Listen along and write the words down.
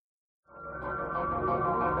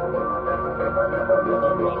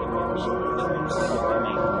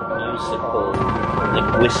musical,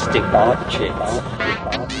 linguistic objects,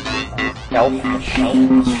 elf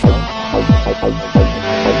machines.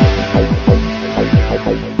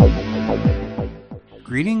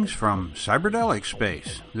 Greetings from Psychedelic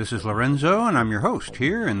Space. This is Lorenzo, and I'm your host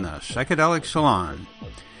here in the Psychedelic Salon.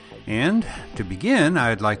 And to begin,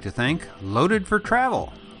 I'd like to thank Loaded for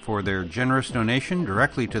Travel for their generous donation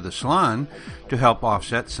directly to the Salon to help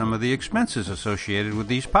offset some of the expenses associated with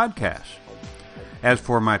these podcasts. As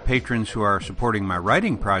for my patrons who are supporting my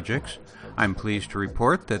writing projects, I'm pleased to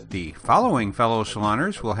report that the following fellow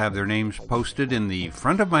Saloners will have their names posted in the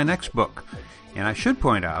front of my next book. And I should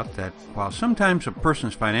point out that while sometimes a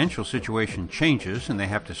person's financial situation changes and they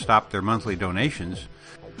have to stop their monthly donations,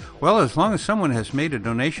 well, as long as someone has made a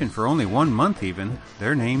donation for only 1 month even,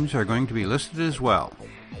 their names are going to be listed as well.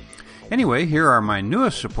 Anyway, here are my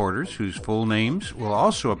newest supporters whose full names will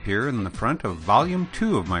also appear in the front of Volume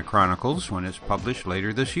 2 of my Chronicles when it's published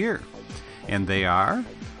later this year. And they are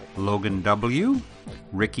Logan W.,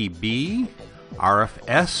 Ricky B.,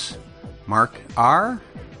 RFS, Mark R.,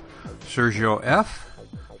 Sergio F.,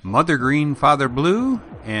 Mother Green Father Blue,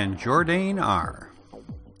 and Jourdain R.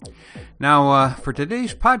 Now, for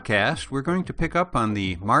today's podcast, we're going to pick up on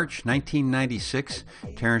the March 1996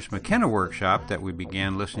 Terence McKenna workshop that we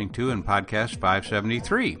began listening to in podcast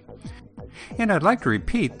 573. And I'd like to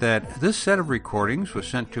repeat that this set of recordings was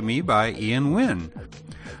sent to me by Ian Wynn,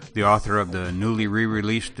 the author of the newly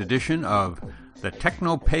re-released edition of The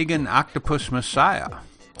Techno-Pagan Octopus Messiah.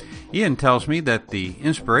 Ian tells me that the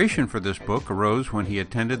inspiration for this book arose when he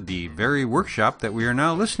attended the very workshop that we are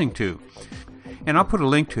now listening to. And I'll put a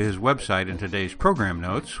link to his website in today's program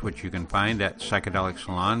notes, which you can find at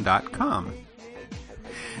psychedelicsalon.com.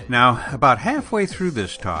 Now, about halfway through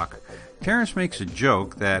this talk, Terence makes a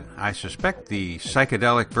joke that I suspect the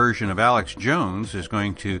psychedelic version of Alex Jones is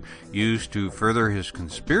going to use to further his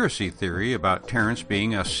conspiracy theory about Terence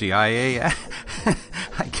being a CIA...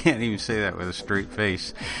 I can't even say that with a straight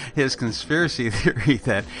face. His conspiracy theory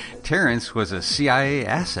that Terence was a CIA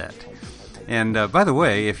asset. And by the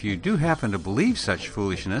way, if you do happen to believe such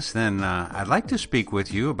foolishness, then I'd like to speak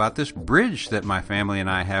with you about this bridge that my family and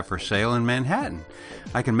I have for sale in Manhattan.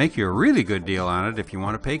 I can make you a really good deal on it if you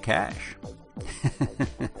want to pay cash.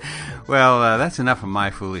 Well, that's enough of my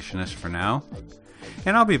foolishness for now.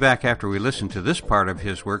 And I'll be back after we listen to this part of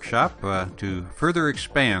his workshop to further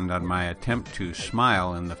expand on my attempt to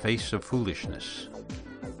smile in the face of foolishness.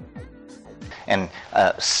 And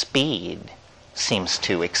speed seems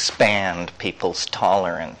to expand people's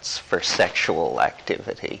tolerance for sexual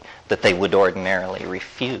activity that they would ordinarily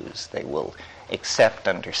refuse. They will accept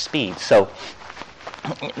under speed. So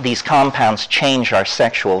these compounds change our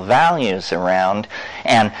sexual values around,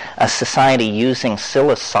 and a society using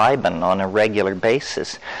psilocybin on a regular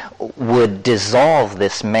basis would dissolve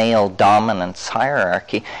this male dominance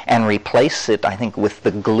hierarchy and replace it, I think, with the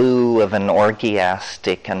glue of an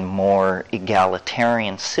orgiastic and more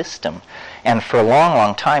egalitarian system. And for a long,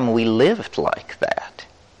 long time, we lived like that.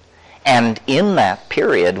 And in that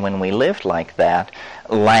period, when we lived like that,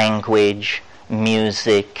 language,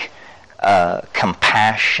 music,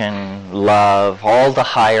 compassion, love, all the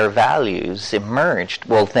higher values emerged.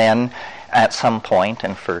 Well, then, at some point,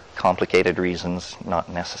 and for complicated reasons not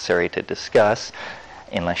necessary to discuss,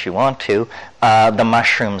 unless you want to, the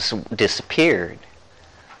mushrooms disappeared.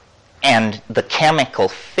 And the chemical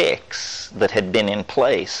fix that had been in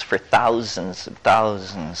place for thousands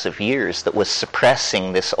of years that was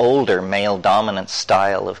suppressing this older male-dominant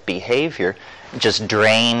style of behavior just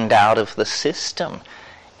drained out of the system.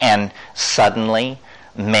 And suddenly,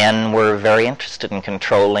 men were very interested in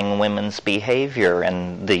controlling women's behavior,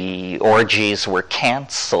 and the orgies were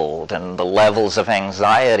canceled, and the levels of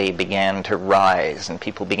anxiety began to rise, and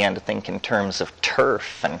people began to think in terms of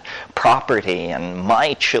turf and property and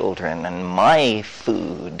my children and my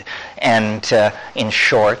food. And in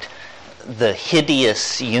short, the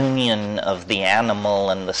hideous union of the animal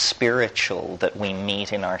and the spiritual that we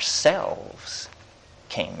meet in ourselves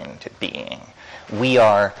came into being. We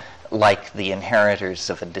are like the inheritors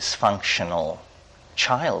of a dysfunctional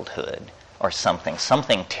childhood or something.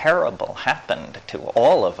 Something terrible happened to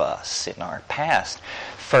all of us in our past.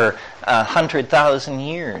 For 100,000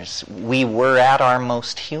 years, we were at our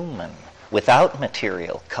most human, without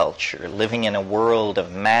material culture, living in a world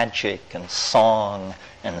of magic and song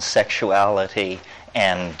and sexuality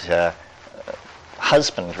and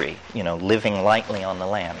husbandry, living lightly on the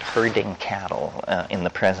land, herding cattle in the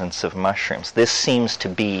presence of mushrooms. This seems to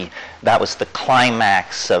be, that was the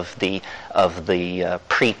climax of the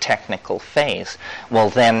pre-technical phase. Well,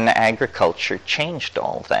 then agriculture changed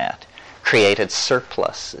all that. created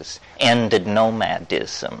surpluses, ended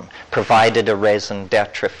nomadism, provided a raison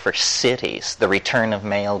d'etre for cities. The return of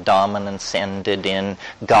male dominance ended in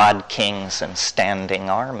god kings and standing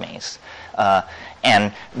armies.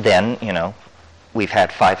 And then, we've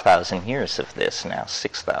had 5,000 years of this now,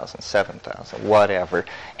 6,000, 7,000, whatever,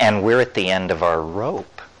 and we're at the end of our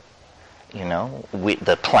rope.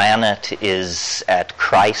 The planet is at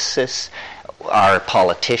crisis. Our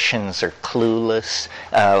politicians are clueless.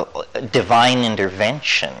 Divine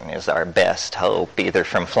intervention is our best hope, either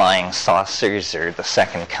from flying saucers or the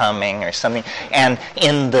second coming or something. And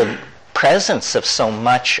in the presence of so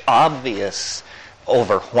much obvious,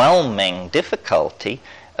 overwhelming difficulty,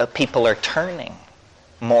 people are turning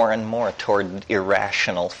more and more toward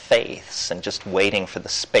irrational faiths and just waiting for the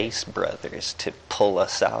Space Brothers to pull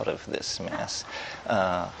us out of this mess.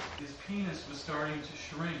 His penis was starting to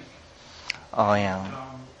shrink. Oh, yeah.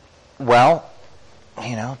 Well,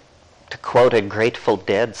 to quote a Grateful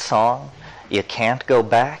Dead song, you can't go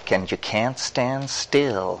back and you can't stand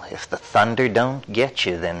still. If the thunder don't get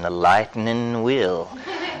you, then the lightning will.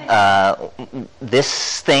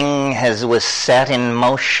 This thing was set in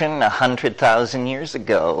motion 100,000 years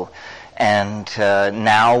ago, and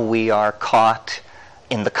now we are caught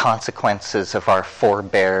in the consequences of our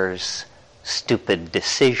forebears' stupid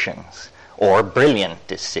decisions. Or brilliant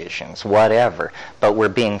decisions, whatever. But we're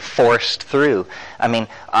being forced through. I mean,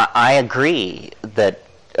 I agree that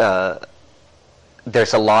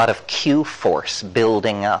there's a lot of Q force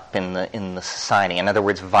building up in the society. In other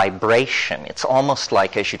words, vibration. It's almost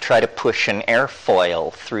like as you try to push an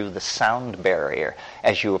airfoil through the sound barrier,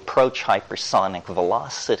 as you approach hypersonic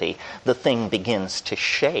velocity, the thing begins to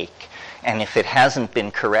shake. And if it hasn't been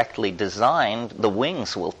correctly designed, the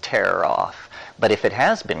wings will tear off. But if it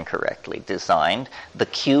has been correctly designed, the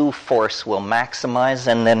Q force will maximize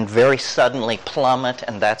and then very suddenly plummet,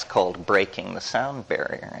 and that's called breaking the sound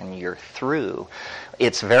barrier, and you're through.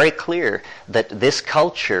 It's very clear that this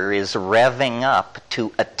culture is revving up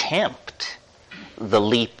to attempt the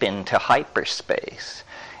leap into hyperspace.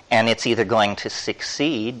 And it's either going to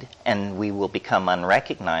succeed, and we will become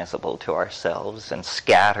unrecognizable to ourselves and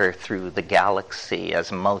scatter through the galaxy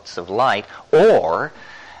as motes of light, or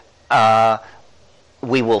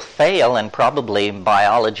we will fail, and probably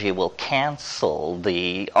biology will cancel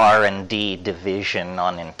the R&D division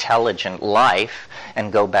on intelligent life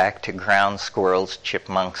and go back to ground squirrels,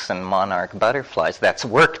 chipmunks, and monarch butterflies. That's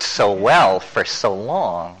worked so well for so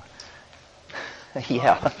long.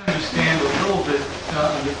 Yeah. I understand a little bit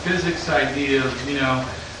the physics idea of,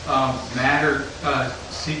 matter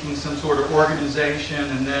seeking some sort of organization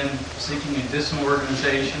and then seeking a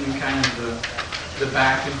disorganization and kind of the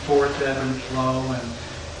back and forth ebb and flow, and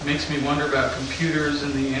it makes me wonder about computers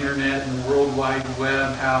and the internet and the World Wide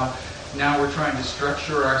Web, how now we're trying to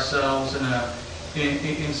structure ourselves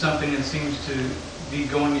in something that seems to be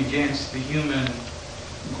going against the human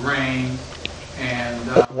grain. And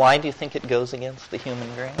why do you think it goes against the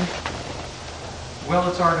human grain? Well,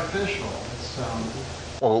 it's artificial.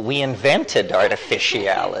 Well, we invented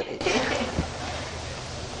artificiality.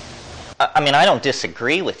 I mean, I don't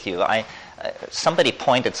disagree with you. Somebody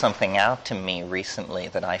pointed something out to me recently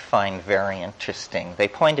that I find very interesting. They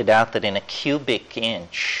pointed out that in a cubic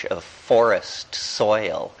inch of forest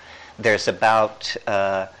soil, there's about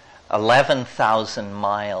 11,000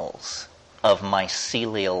 miles of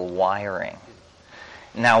mycelial wiring.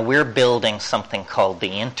 Now we're building something called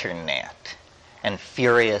the internet and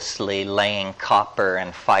furiously laying copper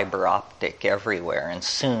and fiber optic everywhere, and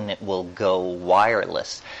soon it will go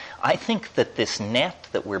wireless. I think that this net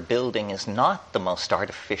that we're building is not the most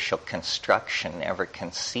artificial construction ever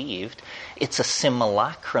conceived. It's a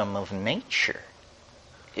simulacrum of nature,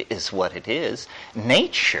 is what it is.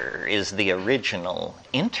 Nature is the original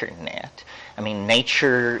internet. I mean,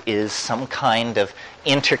 nature is some kind of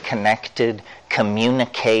interconnected,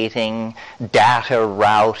 communicating, data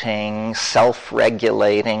routing,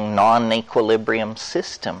 self-regulating, non-equilibrium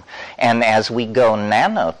system. And as we go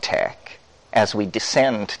nanotech, as we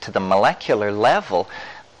descend to the molecular level,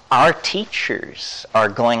 our teachers are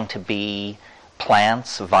going to be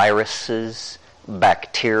plants, viruses,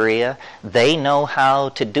 bacteria. They know how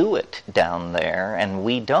to do it down there, and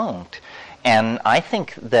we don't. And I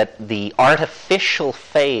think that the artificial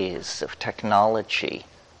phase of technology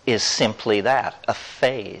is simply that, a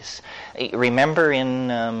phase. Remember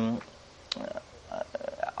in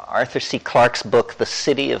Arthur C. Clarke's book, The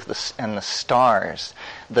City of and the Stars,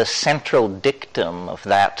 the central dictum of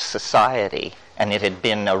that society, and it had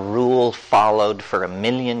been a rule followed for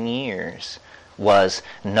 1,000,000 years, was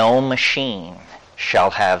no machine shall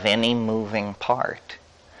have any moving part.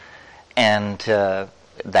 And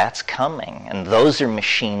that's coming, and those are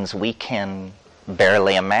machines we can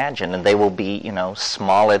barely imagine, and they will be,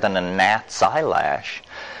 smaller than a gnat's eyelash.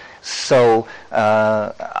 So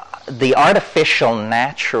the artificial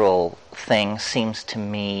natural thing seems to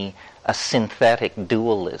me a synthetic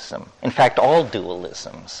dualism. In fact, all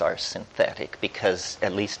dualisms are synthetic, because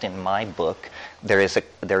at least in my book there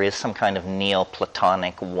is some kind of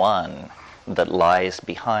Neoplatonic one that lies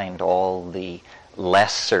behind all the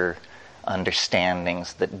lesser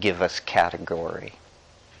understandings that give us category.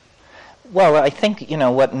 Well, I think,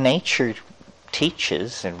 what nature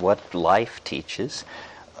teaches and what life teaches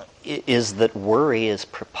is that worry is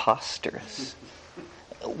preposterous.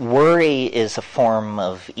 Worry is a form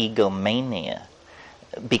of egomania,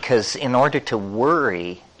 because in order to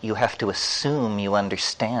worry, you have to assume you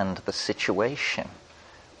understand the situation.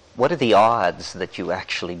 What are the odds that you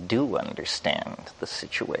actually do understand the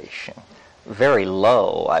situation? Very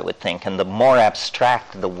low, I would think, and the more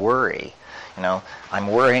abstract the worry. I'm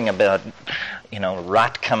worrying about,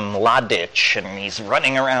 Ratko Mladic, and he's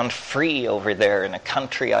running around free over there in a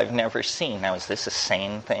country I've never seen. Now, is this a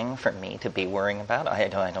sane thing for me to be worrying about? I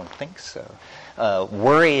don't think so.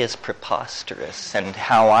 Worry is preposterous, and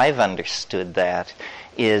how I've understood that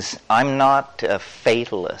is I'm not a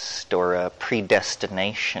fatalist or a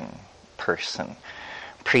predestination person.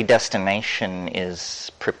 Predestination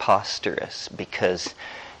is preposterous, because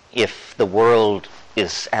if the world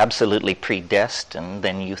is absolutely predestined,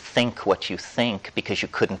 then you think what you think because you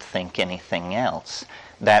couldn't think anything else.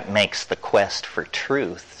 That makes the quest for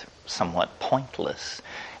truth somewhat pointless.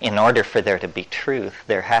 In order for there to be truth,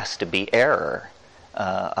 there has to be error.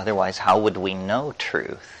 Otherwise, how would we know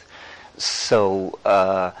truth? So,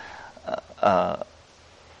 well,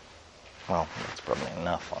 that's probably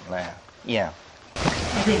enough on that. Yeah.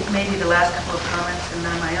 I think maybe the last couple of comments, and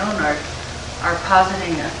then my own, are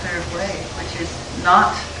positing a third way, which is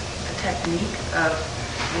not the technique of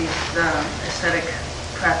these aesthetic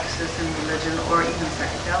practices in religion or even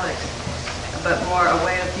psychedelics, but more a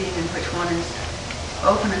way of being in which one is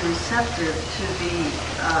open and receptive to the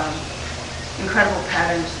incredible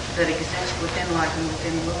patterns that exist within life and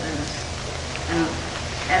within wilderness.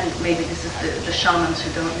 And maybe this is the shamans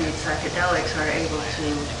who don't need psychedelics are able to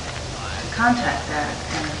contact that.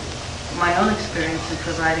 And my own experience in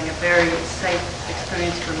providing a very safe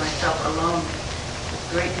experience for myself alone, with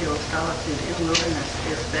a great deal of solitude in wilderness,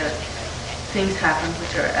 is that things happen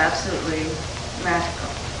which are absolutely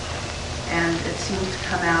magical. And it seems to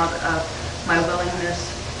come out of my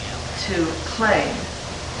willingness to play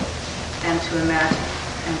and to imagine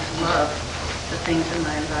and to love the things in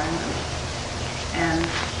my environment. And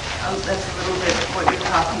that's a little bit what you're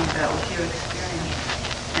talking about with your experience.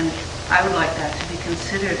 And I would like that to be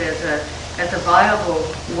considered as a viable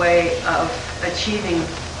way of achieving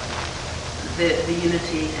the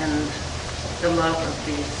unity and the love of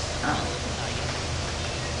these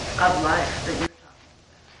of life that you're talking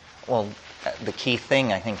about. Well, the key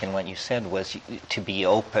thing I think in what you said was to be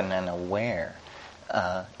open and aware.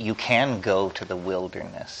 You can go to the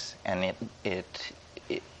wilderness, and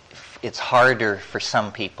it's harder for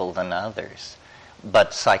some people than others,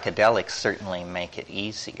 but psychedelics certainly make it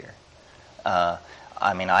easier.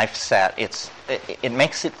 I've sat, it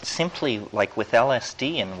makes it simply, like with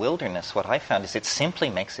LSD in wilderness, what I found is it simply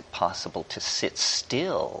makes it possible to sit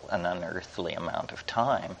still an unearthly amount of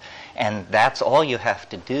time. And that's all you have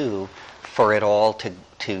to do for it all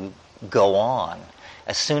to go on.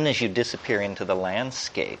 As soon as you disappear into the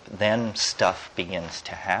landscape, then stuff begins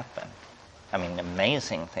to happen.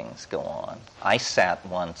 Amazing things go on. I sat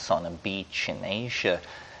once on a beach in Asia,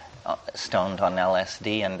 stoned on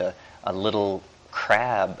LSD, and a little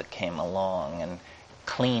crab came along and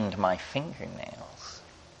cleaned my fingernails.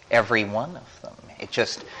 Every one of them. It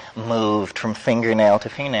just moved from fingernail to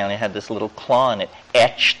fingernail, and it had this little claw, and it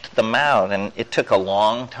etched them out, and it took a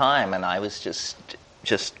long time, and I was just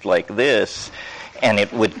like this, and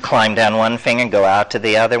it would climb down one finger, go out to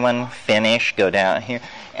the other one, finish, go down here,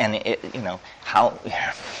 and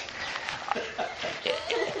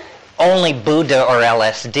only Buddha or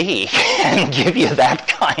LSD can give you that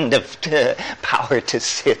kind of power to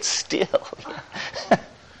sit still.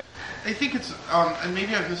 I think it's, and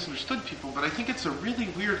maybe I've misunderstood people, but I think it's a really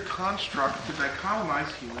weird construct to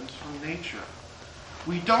dichotomize humans from nature.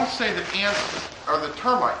 We don't say that ants or the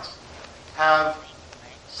termites have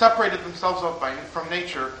separated themselves up from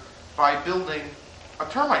nature by building a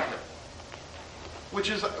termite hill, which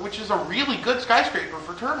is a really good skyscraper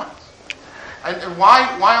for termites. And why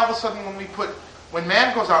all of a sudden when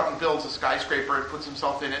man goes out and builds a skyscraper and puts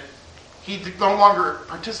himself in it, he no longer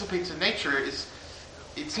participates in nature?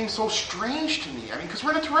 It seems so strange to me. Because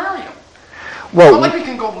we're in a terrarium. Well, not like we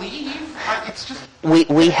can go leave. It's just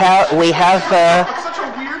we have it's such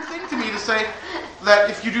a weird thing to me to say that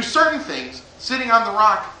if you do certain things, sitting on the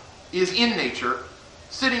rock is in nature,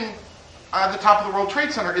 sitting at the top of the World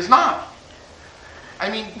Trade Center is not. I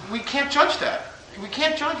mean, we can't judge that. We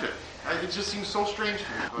can't judge it. It just seems so strange to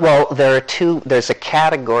me. Well, there's a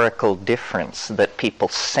categorical difference that people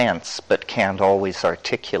sense but can't always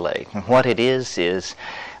articulate. And what it is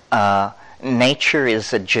nature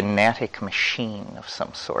is a genetic machine of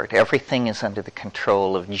some sort. Everything is under the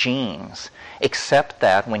control of genes, except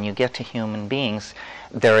that when you get to human beings,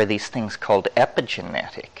 there are these things called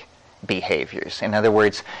epigenetic behaviors. In other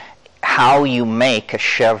words, how you make a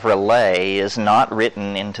Chevrolet is not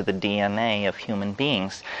written into the DNA of human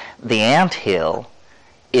beings. The anthill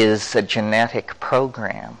is a genetic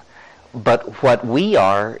program, but what we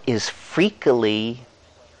are is freakily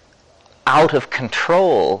out of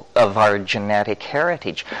control of our genetic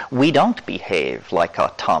heritage. We don't behave like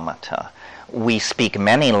automata. We speak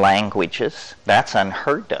many languages. That's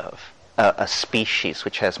unheard of. A species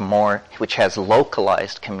which has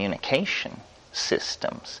localized communication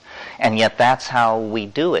systems. And yet that's how we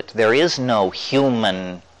do it. There is no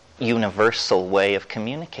human universal way of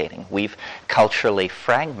communicating. We've culturally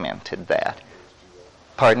fragmented that.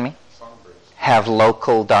 Pardon me? Have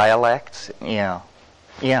local dialects? Yeah.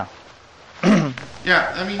 Yeah,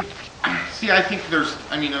 I mean, see, I think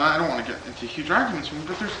and I don't want to get into huge arguments,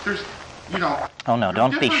 but there's Oh no,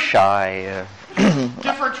 don't be shy.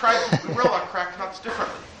 Different tribes of gorilla crack nuts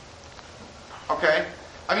differently. Okay?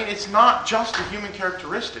 I mean, it's not just a human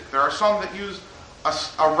characteristic. There are some that use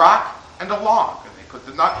a rock and a log, and they put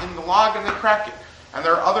the nut in the log and they crack it. And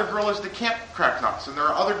there are other gorillas that can't crack nuts, and there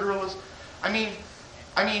are other gorillas. I mean,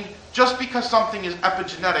 just because something is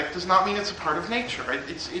epigenetic does not mean it's a part of nature.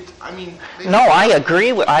 No, I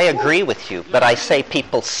agree with you, but I say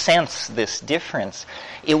people sense this difference.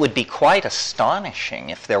 It would be quite astonishing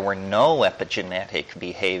if there were no epigenetic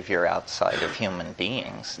behavior outside of human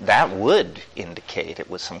beings. That would indicate it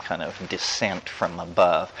was some kind of descent from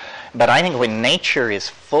above. But I think when nature is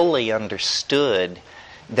fully understood,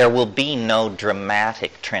 there will be no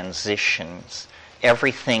dramatic transitions.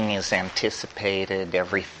 Everything is anticipated,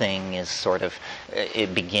 everything is sort of,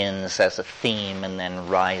 it begins as a theme and then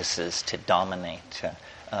rises to dominate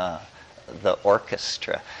the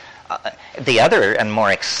orchestra. The other and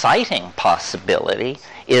more exciting possibility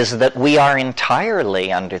is that we are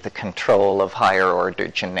entirely under the control of higher order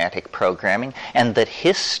genetic programming, and that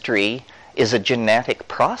history is a genetic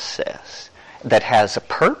process that has a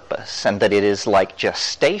purpose, and that it is like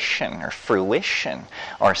gestation or fruition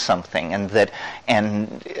or something, and that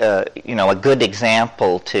a good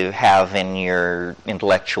example to have in your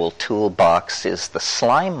intellectual toolbox is the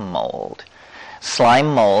slime mold.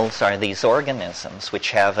 Slime molds are these organisms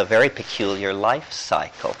which have a very peculiar life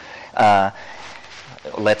cycle.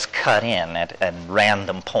 Let's cut in at a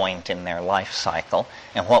random point in their life cycle,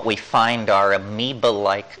 and what we find are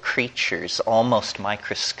amoeba-like creatures, almost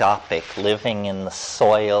microscopic, living in the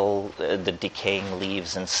soil, the decaying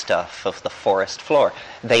leaves and stuff of the forest floor.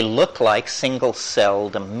 They look like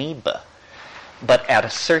single-celled amoeba, but at a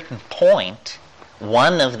certain point,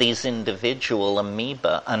 one of these individual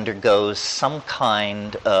amoeba undergoes some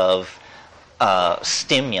kind of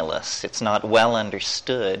stimulus. It's not well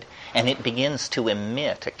understood, and it begins to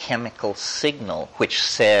emit a chemical signal which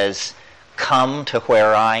says, "Come to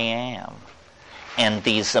where I am." And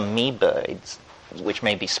these amoeba, which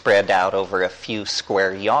may be spread out over a few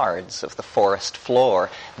square yards of the forest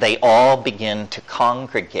floor, they all begin to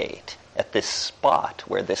congregate at this spot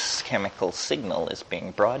where this chemical signal is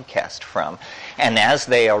being broadcast from. And as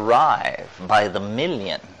they arrive by the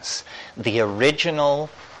millions, the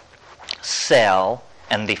original cell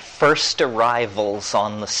and the first arrivals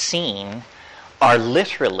on the scene are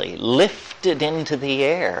literally lifted into the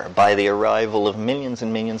air by the arrival of millions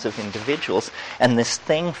and millions of individuals, and this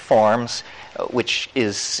thing forms, which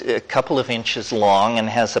is a couple of inches long and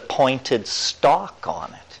has a pointed stalk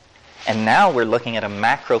on it. And now we're looking at a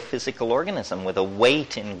macrophysical organism with a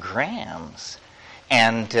weight in grams,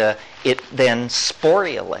 and it then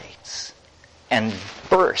sporulates and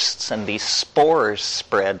bursts, and these spores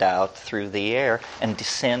spread out through the air and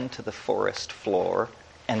descend to the forest floor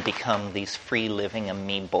and become these free-living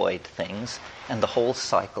amoeboid things, and the whole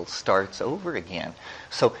cycle starts over again.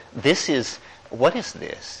 So what is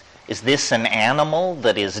this? Is this an animal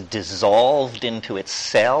that is dissolved into its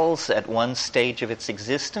cells at one stage of its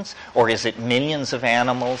existence? Or is it millions of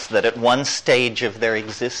animals that at one stage of their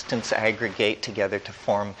existence aggregate together to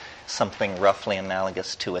form something roughly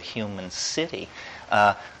analogous to a human city?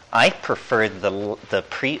 I prefer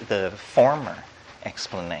the former.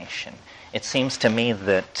 explanation. It seems to me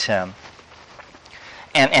that,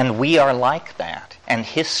 and we are like that, and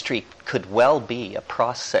history could well be a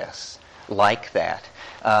process like that.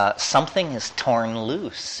 Something is torn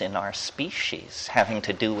loose in our species having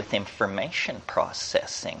to do with information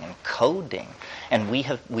processing and coding, and we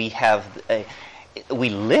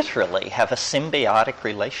literally have a symbiotic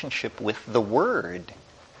relationship with the word.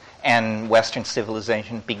 And Western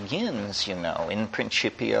civilization begins, in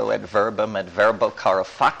principio et verbum et verbo caro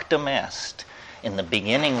factum est. In the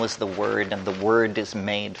beginning was the Word, and the Word is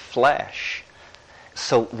made flesh.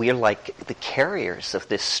 So we're like the carriers of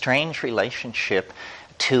this strange relationship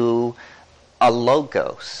to a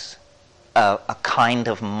logos, a kind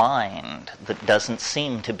of mind that doesn't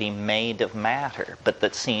seem to be made of matter, but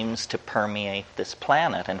that seems to permeate this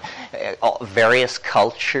planet. And various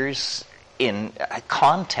cultures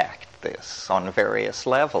contact this on various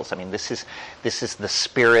levels. I mean, this is the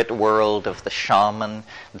spirit world of the shaman.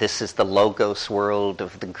 This is the logos world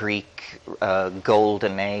of the Greek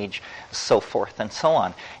Golden Age, so forth and so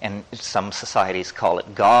on. And some societies call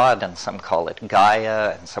it God, and some call it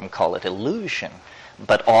Gaia, and some call it illusion.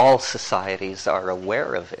 But all societies are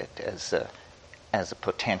aware of it as a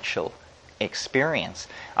potential experience.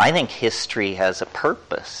 I think history has a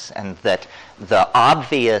purpose, and that the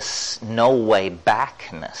obvious no way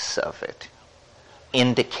backness of it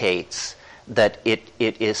indicates that it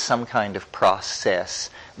is some kind of process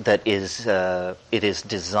that it is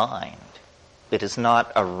designed. It is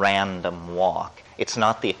not a random walk. It's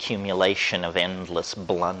not the accumulation of endless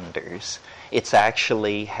blunders. It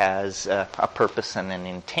actually has a purpose and an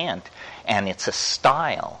intent, and it's a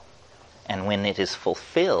style. And when it is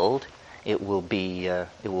fulfilled, it will be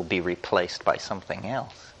replaced by something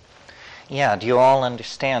else. Yeah, do you all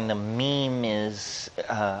understand? The meme is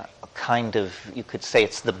a kind of, you could say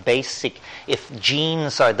it's the basic, if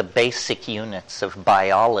genes are the basic units of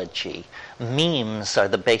biology, memes are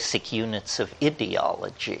the basic units of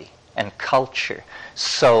ideology and culture.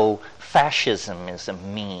 So fascism is a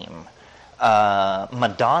meme.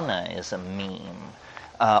 Madonna is a meme.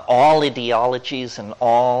 All ideologies and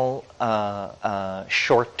all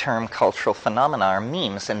short-term cultural phenomena are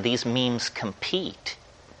memes, and these memes compete.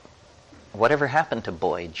 Whatever happened to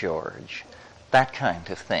Boy George? That kind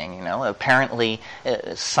of thing, Apparently,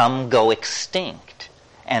 some go extinct,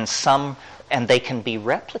 and they can be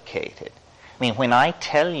replicated. I mean,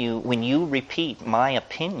 when you repeat my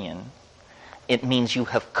opinion, it means you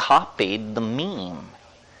have copied the meme,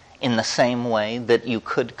 in the same way that you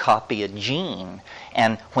could copy a gene.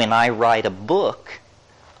 And when I write a book,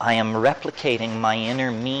 I am replicating my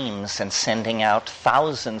inner memes and sending out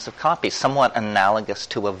thousands of copies, somewhat analogous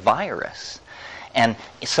to a virus. And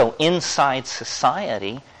so inside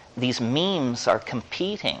society, these memes are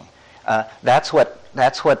competing. That's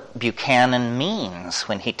what Buchanan means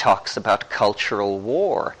when he talks about cultural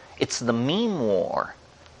war. It's the meme war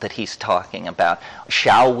that he's talking about.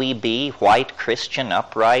 Shall we be white, Christian,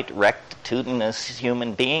 upright, rectitudinous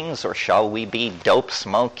human beings, or shall we be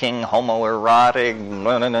dope-smoking, homoerotic,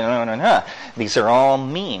 These are all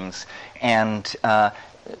memes. And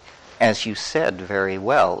as you said very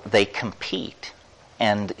well, they compete.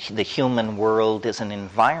 And the human world is an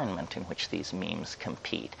environment in which these memes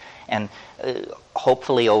compete. And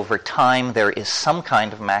hopefully over time there is some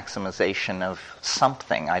kind of maximization of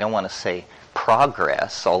something. I don't want to say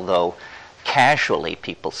progress, although casually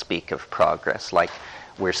people speak of progress, like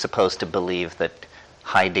we're supposed to believe that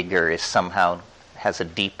Heidegger has a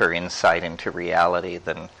deeper insight into reality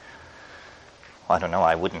than, I don't know,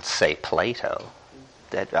 I wouldn't say Plato.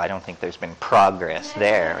 That I don't think there's been progress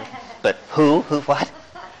there. But who, what?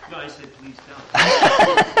 No, I said please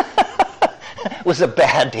don't. Was a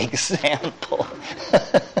bad example.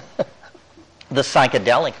 The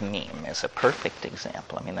psychedelic meme is a perfect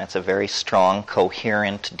example. I mean, that's a very strong,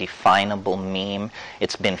 coherent, definable meme.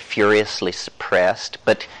 It's been furiously suppressed,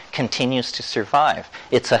 but continues to survive.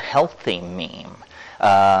 It's a healthy meme.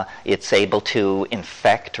 It's able to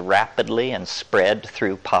infect rapidly and spread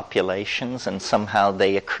through populations, and somehow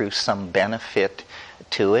they accrue some benefit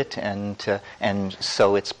to it, and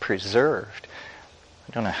so it's preserved.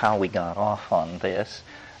 I don't know how we got off on this.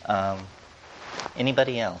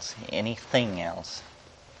 Anybody else? Anything else?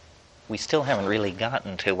 We still haven't really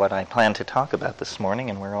gotten to what I planned to talk about this morning,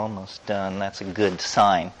 and we're almost done. That's a good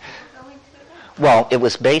sign. Well, it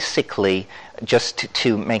was basically just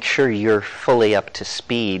to make sure you're fully up to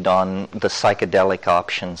speed on the psychedelic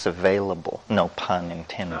options available. No pun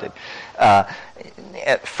intended.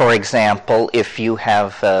 For example, if you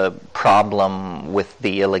have a problem with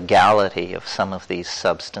the illegality of some of these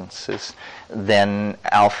substances, then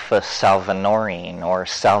alpha salvinorin or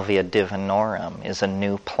salvia divinorum is a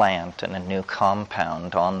new plant and a new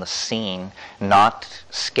compound on the scene, not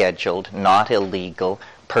scheduled, not illegal,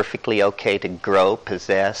 perfectly okay to grow,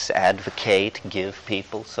 possess, advocate, give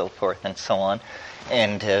people, so forth and so on,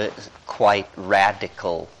 and quite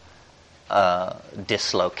radical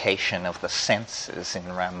dislocation of the senses, in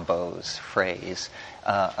Rimbaud's phrase,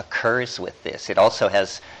 occurs with this. It also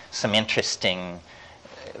has some interesting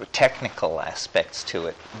technical aspects to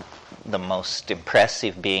it, the most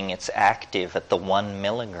impressive being it's active at the 1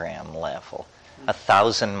 milligram level,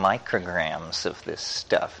 1,000 micrograms of this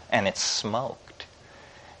stuff, and it's smoked.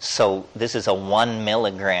 So this is a 1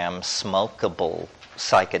 milligram smokable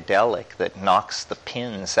psychedelic that knocks the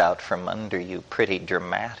pins out from under you pretty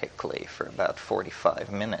dramatically for about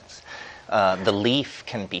 45 minutes. The leaf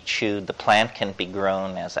can be chewed, the plant can be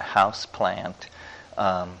grown as a house plant,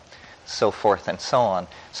 so forth and so on.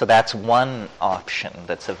 So that's one option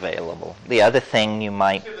that's available. The other thing you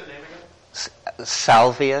might...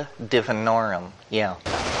 Salvia divinorum, yeah.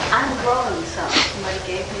 I'm growing some. Somebody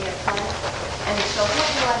gave me a plant. And so what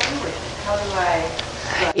do I do with it? How do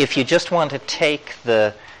I... If you just want to take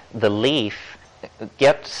the leaf,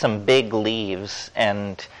 get some big leaves,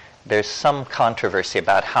 and there's some controversy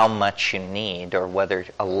about how much you need or whether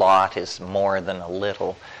a lot is more than a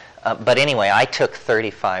little. But anyway, I took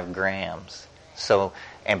 35 grams.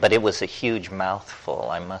 But it was a huge mouthful,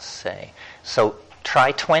 I must say. So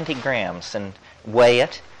try 20 grams and weigh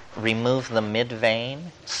it, remove the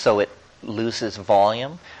mid-vein so it loses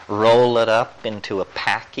volume, roll it up into a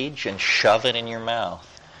package and shove it in your mouth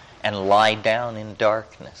and lie down in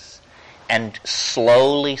darkness and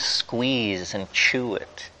slowly squeeze and chew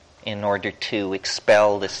it in order to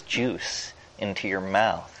expel this juice into your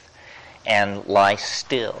mouth and lie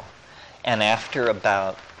still. And after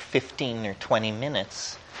about 15 or 20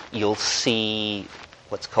 minutes, you'll see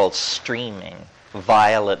what's called streaming,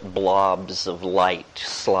 violet blobs of light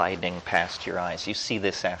sliding past your eyes. You see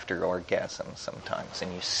this after orgasm sometimes,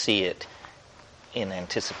 and you see it in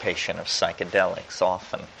anticipation of psychedelics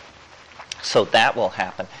often. So that will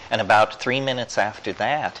happen. And about 3 minutes after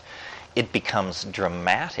that, it becomes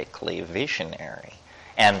dramatically visionary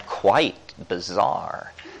and quite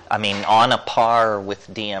bizarre. I mean, on a par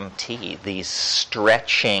with DMT, these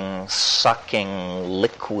stretching, sucking,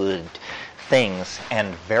 liquid things,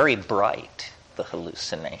 and very bright, the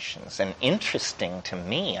hallucinations. And interesting to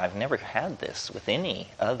me, I've never had this with any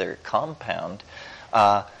other compound.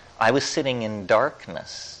 I was sitting in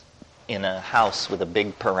darkness in a house with a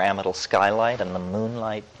big pyramidal skylight and the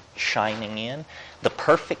moonlight shining in. The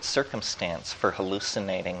perfect circumstance for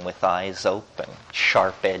hallucinating with eyes open,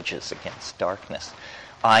 sharp edges against darkness.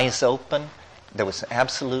 Eyes open, there was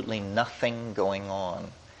absolutely nothing going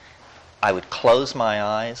on. I would close my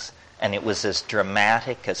eyes, and it was as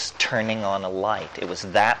dramatic as turning on a light. It was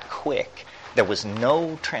that quick. There was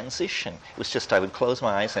no transition. It was just I would close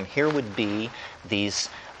my eyes, and here would be these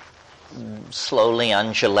slowly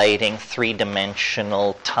undulating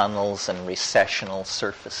three-dimensional tunnels and recessional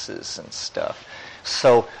surfaces and stuff.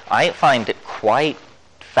 So I find it quite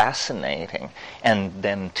fascinating. And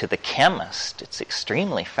then to the chemist, it's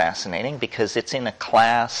extremely fascinating because it's in a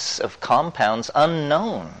class of compounds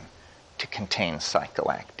unknown to contain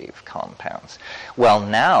psychoactive compounds. Well,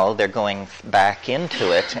 now they're going back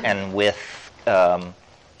into it, and with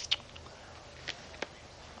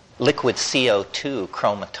liquid CO2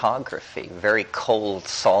 chromatography, very cold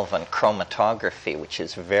solvent chromatography, which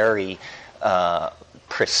is very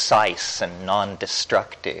precise and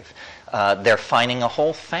non-destructive, they're finding a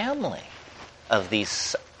whole family of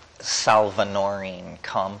these salvinorin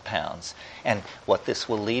compounds. And what this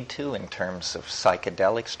will lead to in terms of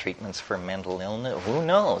psychedelics, treatments for mental illness, who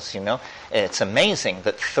knows, you know? It's amazing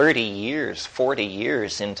that 30 years, 40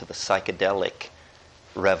 years into the psychedelic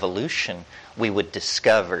revolution, we would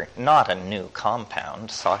discover not a new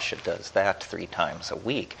compound, Sasha does that 3 times a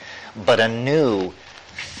week, but a new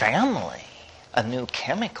family, a new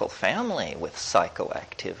chemical family with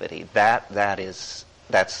psychoactivity.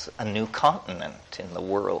 That's a new continent in the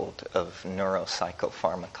world of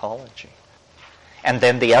neuropsychopharmacology. And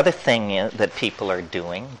then the other thing that people are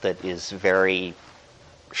doing that is very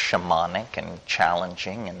shamanic and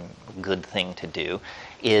challenging and good thing to do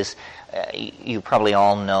is, you probably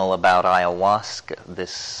all know about ayahuasca,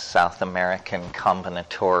 this South American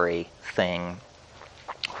combinatory thing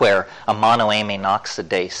where a monoamine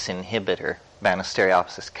oxidase inhibitor,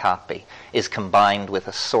 Banisteriopsis caapi, is combined with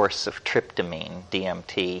a source of tryptamine,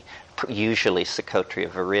 DMT, usually Psychotria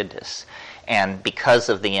viridis. And because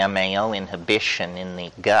of the MAO inhibition in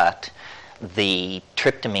the gut, the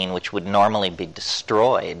tryptamine, which would normally be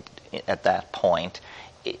destroyed at that point,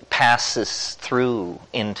 it passes through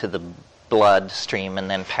into the bloodstream and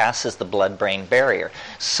then passes the blood-brain barrier.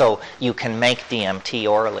 So you can make DMT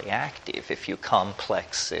orally active if you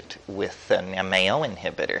complex it with an MAO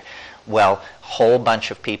inhibitor. Well, a whole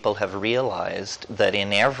bunch of people have realized that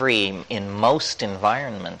in most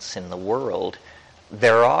environments in the world,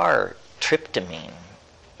 there are tryptamine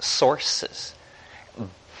sources.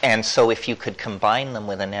 And so if you could combine them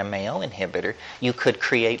with an MAO inhibitor, you could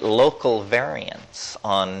create local variants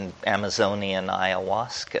on Amazonian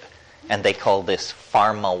ayahuasca. And they call this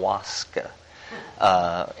pharmahuasca,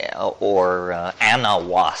 or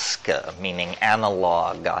anahuasca, meaning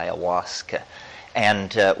analog ayahuasca.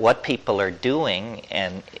 And what people are doing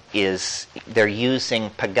is they're using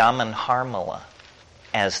Pagamen harmala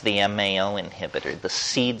as the MAO inhibitor, the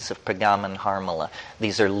seeds of Pagamen harmala.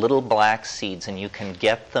 These are little black seeds, and you can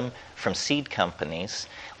get them from seed companies,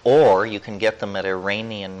 or you can get them at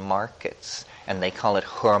Iranian markets, and they call it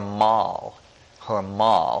hurmal.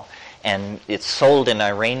 And it's sold in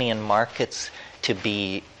Iranian markets to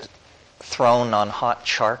be thrown on hot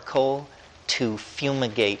charcoal to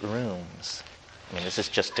fumigate rooms. I mean, this is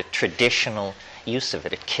just a traditional use of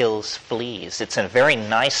it. It kills fleas. It's a very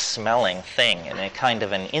nice smelling thing and a kind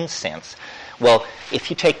of an incense. Well, if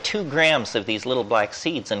you take 2 grams of these little black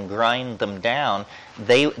seeds and grind them down,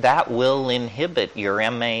 that will inhibit your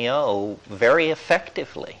MAO very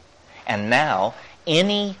effectively. And now,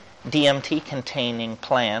 any DMT-containing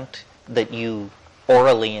plant that you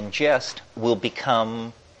orally ingest will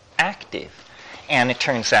become active. And it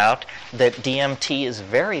turns out that DMT is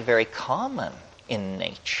very, very common in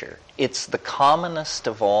nature. It's the commonest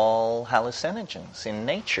of all hallucinogens in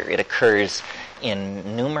nature. It occurs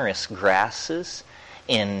in numerous grasses,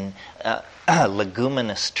 in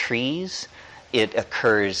leguminous trees. It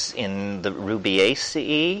occurs in the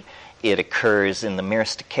Rubiaceae. It occurs in the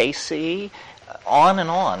Myristicaceae. On and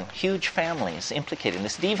on, huge families implicated in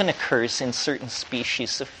this. It even occurs in certain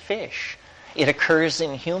species of fish. It occurs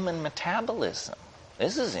in human metabolism.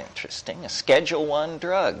 This is interesting. A Schedule I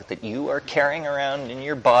drug that you are carrying around in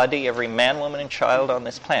your body, every man, woman, and child on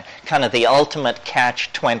this planet. Kind of the ultimate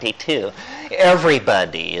catch-22.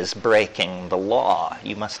 Everybody is breaking the law.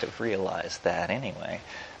 You must have realized that anyway.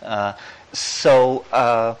 So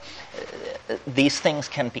these things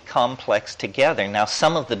can be complex together. Now,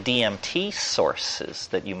 some of the DMT sources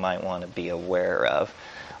that you might want to be aware of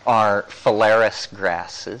are phalaris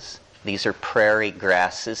grasses. These are prairie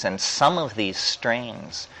grasses, and some of these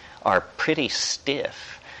strains are pretty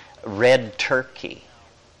stiff. Red turkey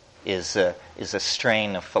is a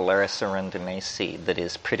strain of Phalaris arundinaceae that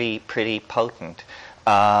is pretty potent.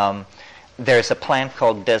 There's a plant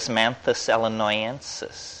called Desmanthus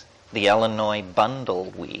illinoisensis, the Illinois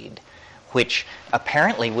bundleweed, which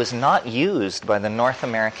apparently was not used by the North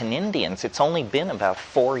American Indians. It's only been about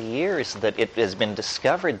 4 years that it has been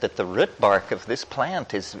discovered that the root bark of this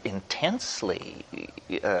plant is intensely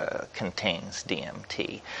contains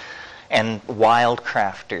DMT. And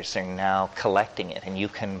wildcrafters are now collecting it, and you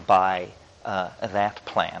can buy that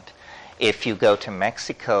plant. If you go to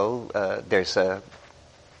Mexico, there's a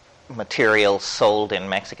material sold in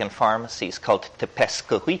Mexican pharmacies called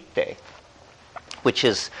tepescohuite, which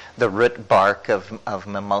is the root bark of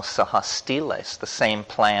Mimosa hostiles, the same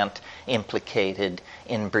plant implicated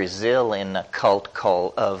in Brazil in a cult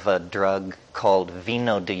of a drug called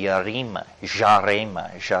vino de jarema.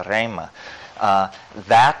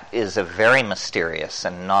 That is a very mysterious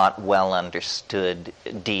and not well understood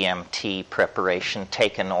DMT preparation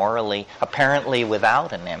taken orally, apparently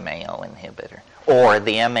without an MAO inhibitor. Or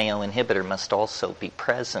the MAO inhibitor must also be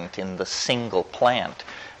present in the single plant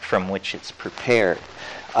from which it's prepared.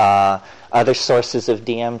 Other sources of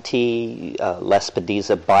DMT,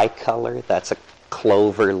 Lespedeza bicolor, that's a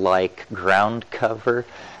clover-like ground cover.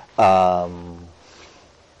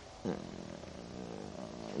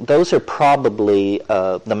 Those are probably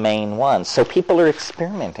the main ones. So people are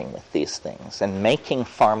experimenting with these things and making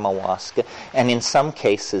pharmahuasca, and in some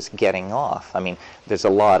cases getting off. I mean, there's a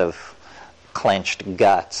lot of clenched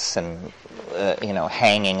guts and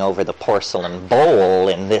hanging over the porcelain bowl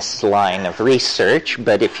in this line of research,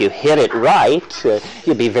 but if you hit it right,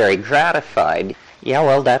 you'll be very gratified. Yeah,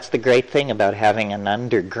 well, that's the great thing about having an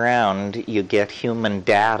underground. You get human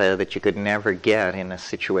data that you could never get in a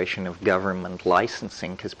situation of government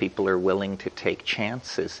licensing because people are willing to take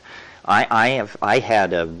chances. I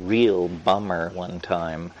had a real bummer one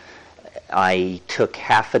time. I took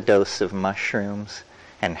half a dose of mushrooms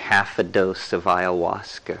and half a dose of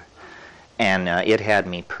ayahuasca, and it had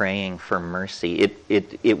me praying for mercy.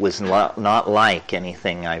 It was not like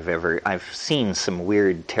anything I've seen some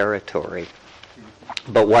weird territory.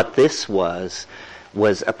 But what this was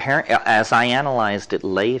apparent, as I analyzed it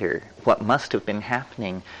later, what must have been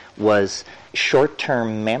happening was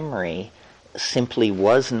short-term memory simply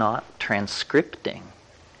was not transcripting.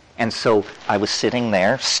 And so I was sitting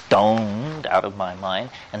there, stoned out of my mind,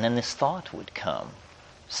 and then this thought would come,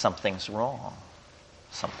 something's wrong,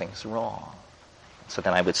 something's wrong. So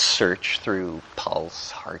then I would search through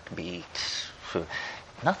pulse, heartbeat,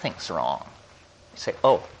 nothing's wrong. You say,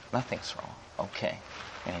 oh, nothing's wrong, okay.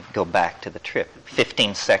 And you go back to the trip.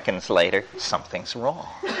 15 seconds later, something's wrong.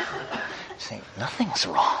 You say, nothing's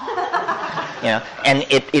wrong. And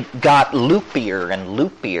it got loopier and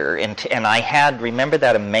loopier. And I remember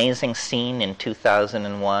that amazing scene in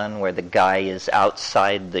 2001 where the guy is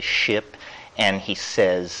outside the ship and he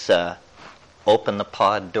says, open the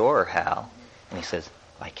pod door, Hal. And he says,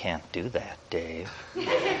 I can't do that, Dave.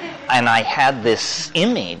 And I had this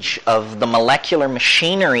image of the molecular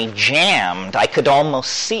machinery jammed. I could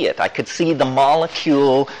almost see it. I could see the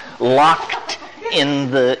molecule locked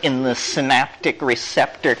in the synaptic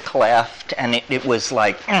receptor cleft, and it was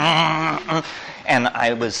like, and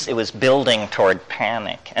it was building toward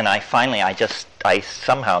panic. And I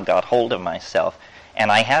somehow got hold of myself. And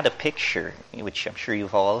I had a picture, which I'm sure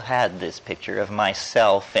you've all had this picture, of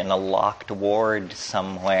myself in a locked ward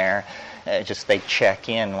somewhere. They check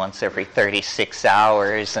in once every 36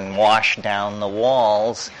 hours and wash down the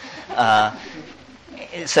walls. I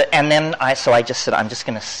just said, I'm just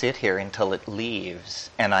going to sit here until it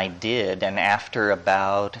leaves. And I did. And after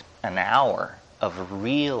about an hour of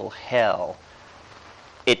real hell,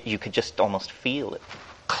 you could just almost feel it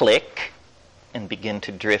click and begin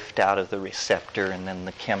to drift out of the receptor, and then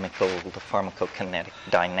the pharmacokinetic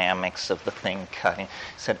dynamics of the thing cutting.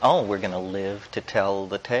 Said, oh, we're going to live to tell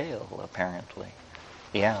the tale, apparently.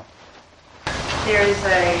 Yeah. There is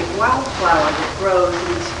a wildflower that grows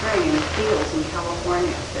in the spring in the fields in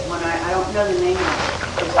California that I don't know the name of it.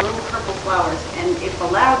 There's little purple flowers, and if the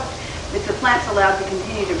plant's allowed to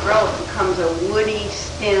continue to grow, it becomes a woody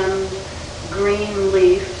stemmed green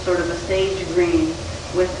leaf, sort of a sage green,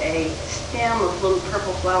 with a stem of little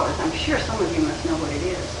purple flowers. I'm sure some of you must know what it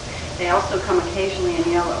is. They also come occasionally in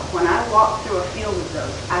yellow. When I walk through a field of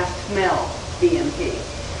those, I smell DMT.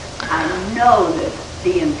 I know that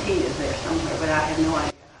DMT is there somewhere, but I have no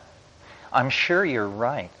idea. I'm sure you're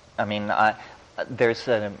right. I mean, there's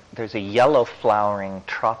a yellow flowering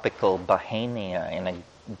tropical bahania in a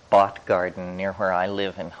bot garden near where I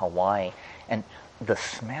live in Hawaii, and the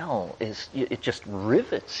smell it just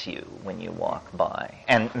rivets you when you walk by.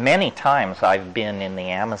 And many times I've been in the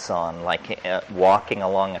Amazon, like walking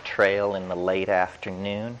along a trail in the late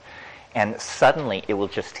afternoon, and suddenly it will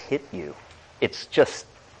just hit you.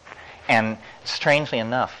 And strangely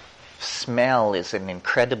enough, smell is an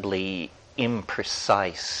incredibly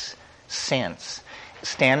imprecise sense.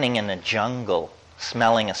 Standing in a jungle,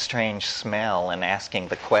 smelling a strange smell and asking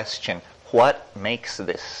the question, what makes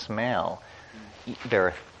this smell? There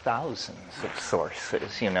are thousands of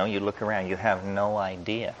sources. You look around, you have no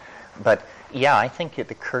idea. But yeah, I think it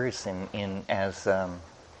occurs as a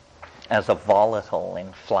volatile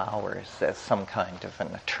in flowers, as some kind of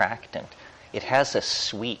an attractant. It has a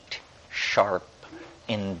sweet, sharp,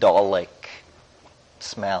 indolic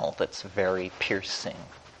smell that's very piercing.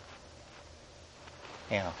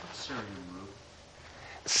 Yeah.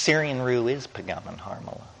 Syrian rue is Pagamen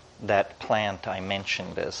harmala. That plant I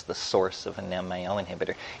mentioned as the source of an MAO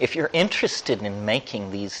inhibitor. If you're interested in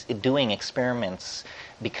doing experiments,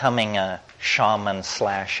 becoming a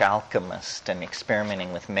shaman/alchemist and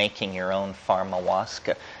experimenting with making your own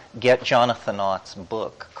pharmawaska, get Jonathan Ott's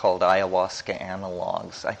book called Ayahuasca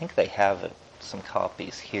Analogs. I think they have some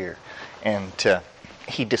copies here. And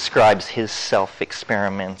he describes his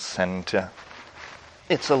self-experiments, and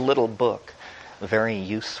it's a little book, very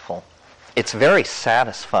useful. It's very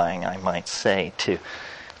satisfying, I might say, to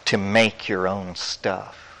make your own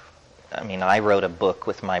stuff. I mean, I wrote a book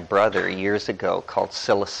with my brother years ago called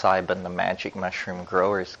Psilocybin, the Magic Mushroom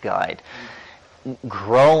Grower's Guide.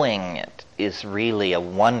 Growing it is really a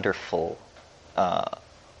wonderful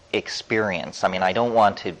experience. I mean, I don't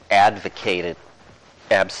want to advocate it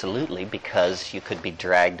absolutely, because you could be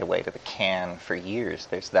dragged away to the can for years.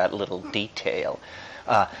 There's that little detail.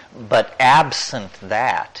 But absent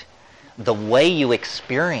that, the way you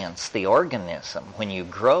experience the organism when you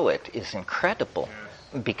grow it is incredible,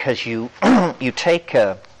 because you take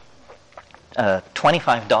a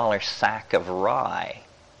 $25 sack of rye,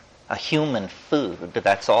 a human food,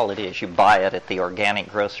 that's all it is. You buy it at the organic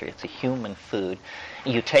grocery. It's a human food.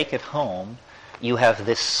 You take it home. You have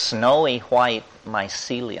this snowy white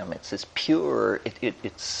mycelium. It's this pure,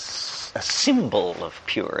 it's a symbol of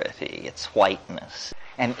purity, its whiteness.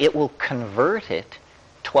 And it will convert it,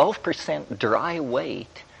 12% dry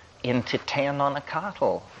weight, into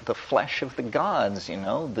Teononacatl, the flesh of the gods,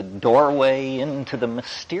 the doorway into the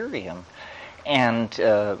mysterium. And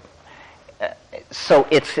so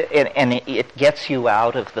it gets you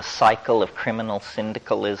out of the cycle of criminal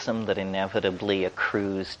syndicalism that inevitably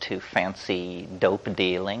accrues to fancy dope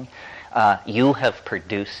dealing. You have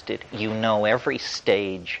produced it. You know every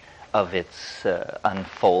stage of its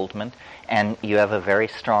unfoldment, and you have a very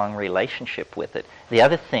strong relationship with it. The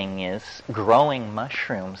other thing is, growing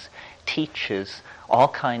mushrooms teaches all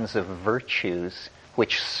kinds of virtues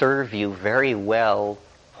which serve you very well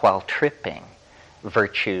while tripping.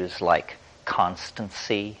 Virtues like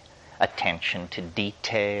constancy, attention to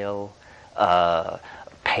detail,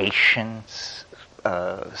 patience,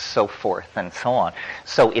 so forth and so on.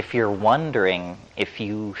 So if you're wondering if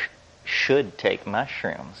you should take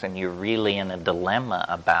mushrooms and you're really in a dilemma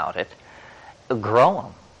about it, grow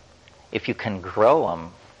them. If you can grow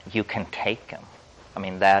them, you can take them. I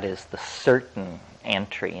mean, that is the certain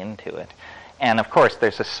entry into it. And of course,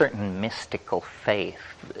 there's a certain mystical faith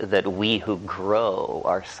that we who grow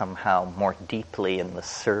are somehow more deeply in the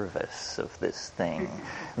service of this thing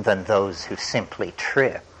than those who simply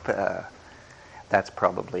trip. That's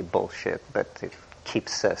probably bullshit, but it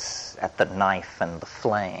keeps us at the knife and the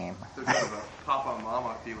flame. There's kind of a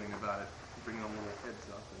papa-mama feeling about it, bringing them little kids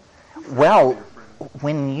up. And well,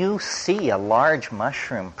 when you see a large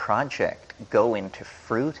mushroom project go into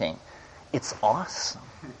fruiting, it's awesome.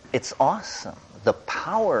 It's awesome. The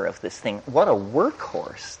power of this thing, what a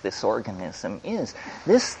workhorse this organism is.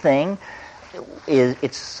 This thing,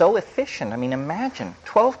 it's so efficient. I mean, imagine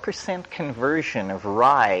 12% conversion of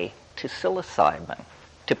rye to psilocybin.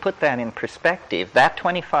 To put that in perspective, that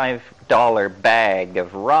 $25 bag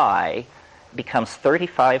of rye becomes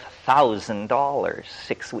 $35,000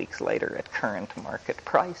 6 weeks later at current market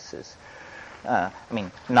prices. I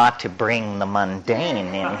mean, not to bring the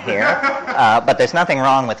mundane in here, but there's nothing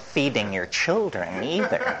wrong with feeding your children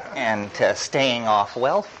either, and staying off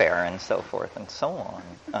welfare and so forth and so on.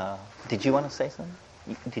 Did you want to say something?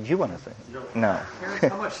 Did you want to say something? No. Terence,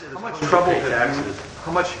 how much trouble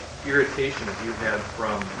how much irritation have you had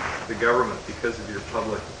from the government because of your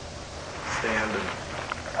public stand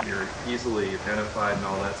and you're easily identified and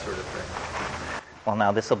all that sort of thing? Well,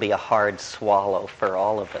 now this will be a hard swallow for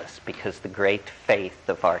all of us, because the great faith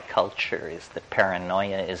of our culture is that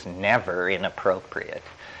paranoia is never inappropriate.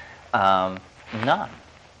 None.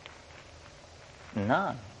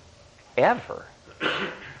 Ever.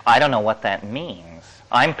 I don't know what that means.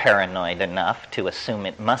 I'm paranoid enough to assume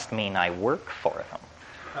it must mean I work for them.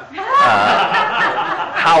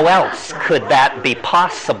 How else could that be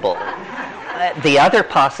possible? The other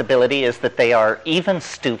possibility is that they are even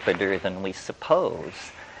stupider than we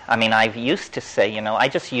suppose. I mean, I used to say, I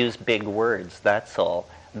just use big words, that's all.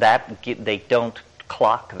 They don't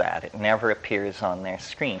clock that. It never appears on their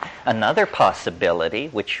screen. Another possibility,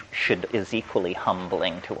 which is equally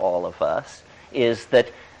humbling to all of us, is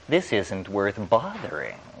that this isn't worth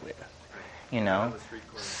bothering with.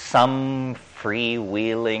 Some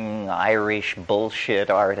freewheeling Irish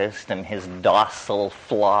bullshit artist and his docile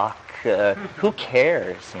flock. Who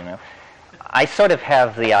cares, I sort of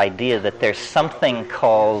have the idea that there's something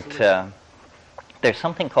called the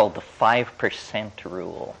 5%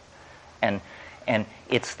 rule, and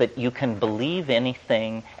it's that you can believe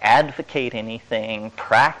anything, advocate anything,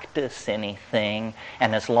 practice anything,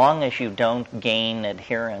 and as long as you don't gain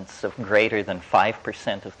adherence of greater than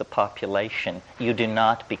 5% of the population, you do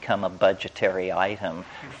not become a budgetary item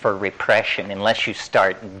for repression unless you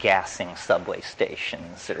start gassing subway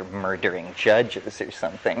stations or murdering judges or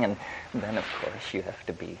something, and then of course you have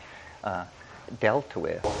to be dealt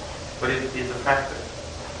with. But it's effective.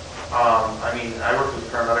 I worked with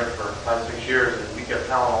paramedics for 5 or 6 years, and we get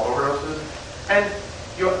Tylenol overdoses. And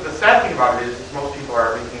the sad thing about it is most people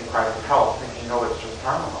are making cries for help, thinking, it's just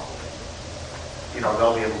Tylenol.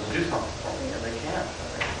 They'll be able to do something for me, and they can't.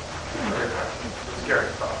 It's scary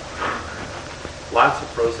stuff. Lots of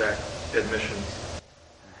Prozac admissions.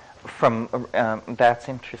 That's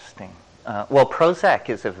interesting. Well, Prozac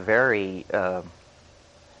is a very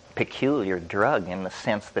peculiar drug in the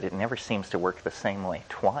sense that it never seems to work the same way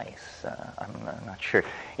twice. I'm not sure.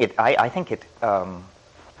 I think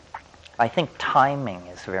timing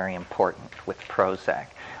is very important with Prozac.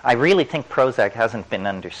 I really think Prozac hasn't been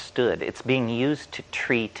understood. It's being used to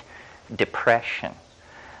treat depression.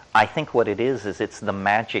 I think what it is it's the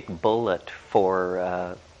magic bullet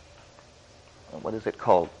for, what is it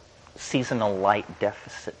called? Seasonal light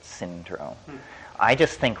deficit syndrome. I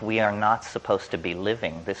just think we are not supposed to be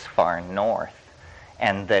living this far north,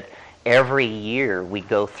 and that every year we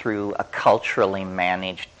go through a culturally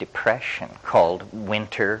managed depression called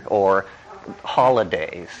winter or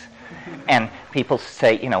holidays. And people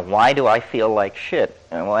say, why do I feel like shit?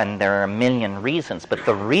 And there are a million reasons, but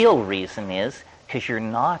the real reason is because you're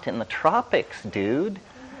not in the tropics, dude.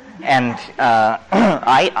 And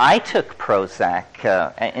I took Prozac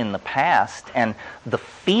in the past, and the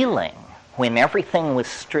feeling when everything was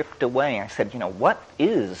stripped away, I said, what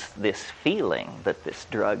is this feeling that this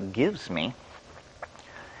drug gives me?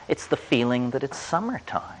 It's the feeling that it's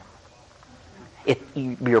summertime.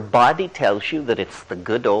 Your body tells you that it's the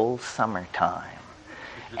good old summertime.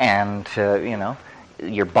 And,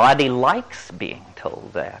 your body likes being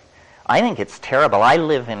told that. I think it's terrible. I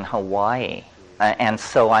live in Hawaii, and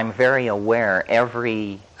so I'm very aware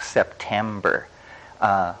every September.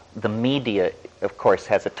 The media, of course,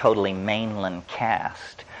 has a totally mainland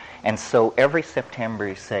cast. And so every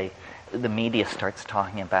September, the media starts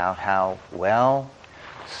talking about how,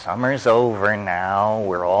 summer's over now,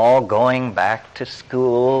 we're all going back to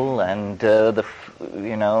school, and the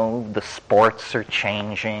sports are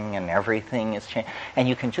changing and everything is changing. And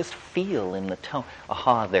you can just feel in the tone,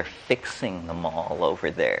 they're fixing them all over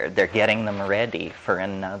there. They're getting them ready for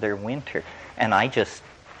another winter. And I just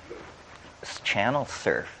channel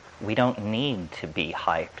surf. We don't need to be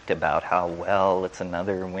hyped about how, it's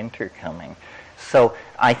another winter coming. So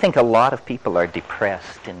I think a lot of people are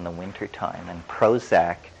depressed in the wintertime, and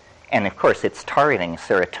Prozac, and of course it's targeting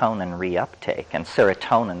serotonin reuptake. And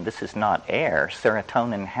serotonin, this is not air.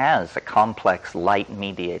 Serotonin has a complex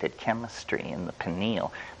light-mediated chemistry in the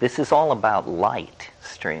pineal. This is all about light,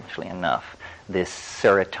 strangely enough. This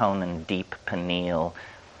serotonin deep pineal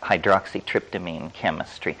hydroxytryptamine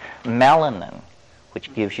chemistry. Melanin,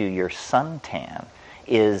 which gives you your suntan,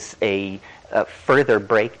 is a further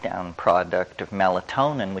breakdown product of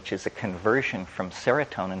melatonin, which is a conversion from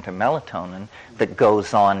serotonin to melatonin that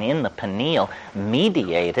goes on in the pineal,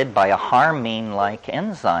 mediated by a harmine-like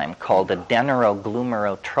enzyme called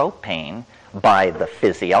adenosine by the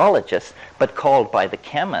physiologists, but called by the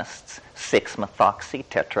chemists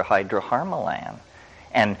 6-methoxy-tetrahydroharmalan.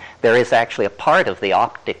 And there is actually a part of the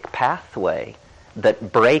optic pathway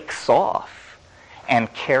that breaks off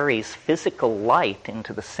and carries physical light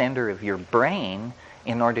into the center of your brain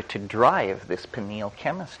in order to drive this pineal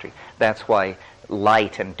chemistry. That's why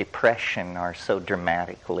light and depression are so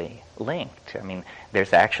dramatically linked. I mean,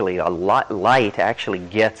 there's actually light actually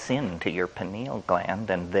gets into your pineal gland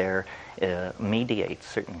and there mediates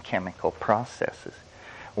certain chemical processes.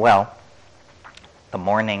 Well, the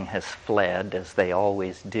morning has fled, as they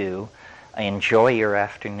always do. Enjoy your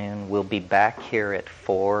afternoon. We'll be back here at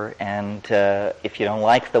 4, and if you don't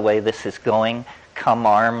like the way this is going, come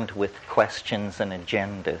armed with questions and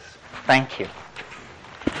agendas. Thank you.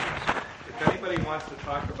 If anybody wants to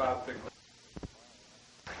talk about the...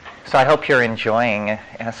 So I hope you're enjoying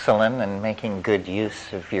Esalen and making good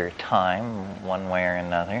use of your time one way or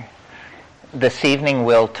another. This evening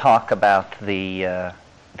we'll talk about the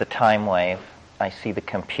time wave. I see the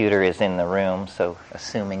computer is in the room, so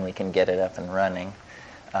assuming we can get it up and running,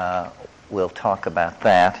 we'll talk about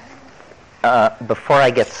that. Before I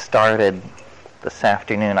get started this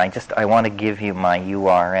afternoon, I want to give you my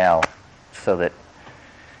URL so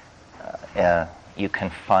that you can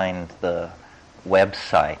find the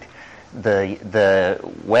website. The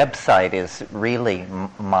website is really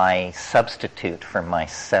my substitute for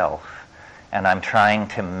myself, and I'm trying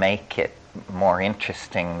to make it more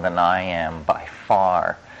interesting than I am by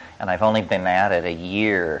far. And I've only been at it a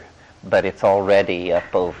year, but it's already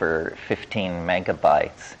up over 15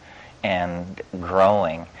 megabytes and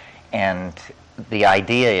growing. And the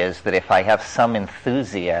idea is that if I have some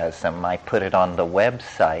enthusiasm, I put it on the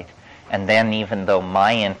website, and then even though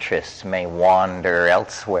my interests may wander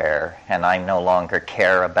elsewhere and I no longer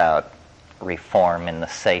care about reform in the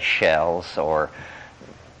Seychelles or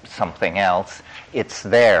something else, it's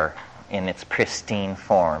there in its pristine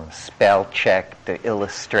form, spell-checked,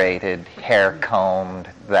 illustrated, hair-combed.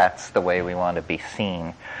 That's the way we want to be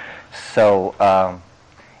seen. So,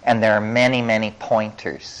 and there are many, many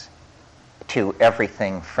pointers to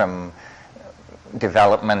everything from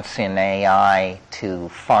developments in AI to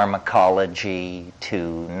pharmacology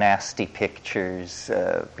to nasty pictures,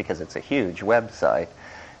 because it's a huge website.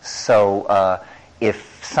 So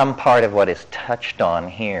if some part of what is touched on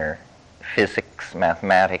here physics,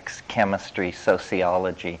 mathematics, chemistry,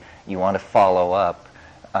 sociology, you want to follow up,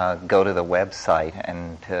 go to the website,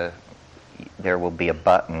 and there will be a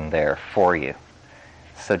button there for you.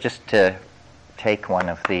 So just to take one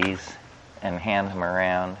of these and hand them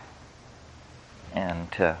around, and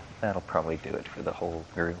that'll probably do it for the whole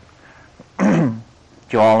group.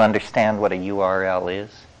 Do you all understand what a URL is?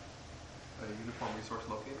 A uniform resource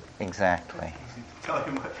locator? Exactly. Tell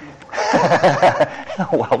you much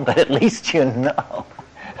more. Well, but at least you know.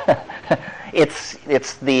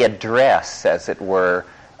 It's the address, as it were,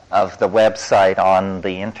 of the website on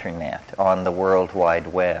the internet, on the World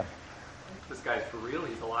Wide Web. This guy's for real.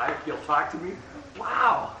 He's alive. He'll talk to me.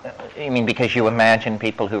 Wow. You mean because you imagine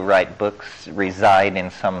people who write books reside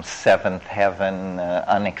in some seventh heaven,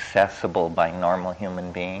 inaccessible by normal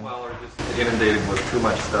human beings? Well, or just inundated with too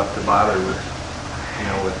much stuff to bother with,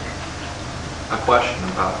 with a question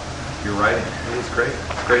about your writing. It's great.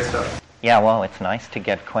 It's great stuff. Yeah, well, it's nice to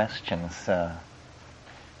get questions.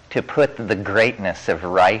 To put the greatness of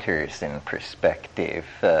writers in perspective,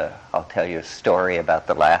 I'll tell you a story about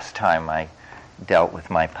the last time I dealt with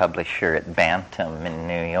my publisher at Bantam in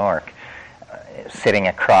New York. Sitting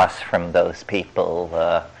across from those people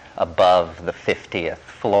above the 50th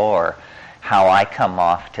floor, how I come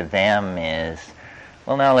off to them is,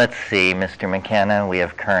 well, now let's see, Mr. McKenna, we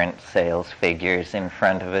have current sales figures in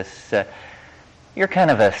front of us. You're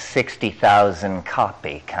kind of a 60,000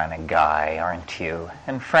 copy kind of guy, aren't you?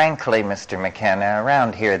 And frankly, Mr. McKenna,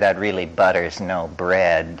 around here that really butters no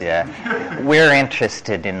bread. We're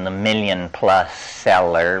interested in the 1 million+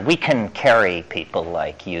 seller. We can carry people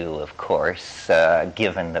like you, of course,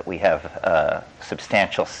 given that we have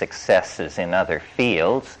substantial successes in other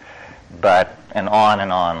fields, and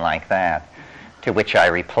on like that. To which I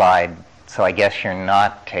replied, so I guess you're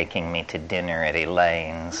not taking me to dinner at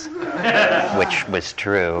Elaine's, which was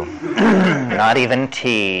true. Not even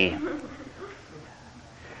tea.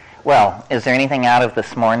 Well, is there anything out of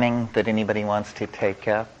this morning that anybody wants to take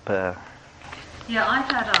up? Yeah, I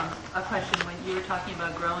had a question when you were talking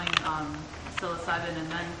about growing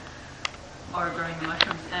psilocybin or growing the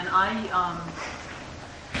mushrooms, and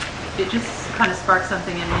it just kind of sparked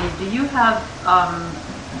something in me. Do you have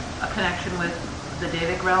a connection with the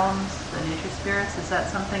Davic realms, the nature spirits? Is that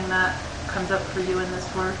something that comes up for you in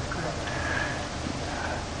this work?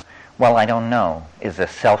 Well, I don't know. Is a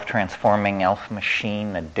self-transforming elf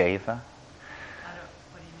machine a deva?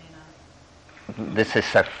 What do you mean? This is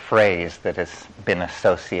a phrase that has been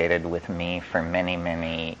associated with me for many,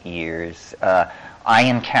 many years. I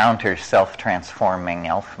encounter self-transforming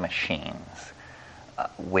elf machines,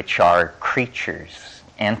 which are creatures,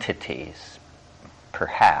 entities,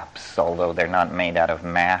 perhaps, although they're not made out of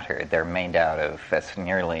matter. They're made out of, as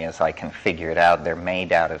nearly as I can figure it out, they're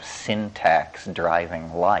made out of syntax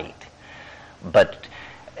driving light. But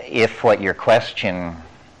if what your question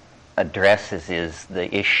addresses is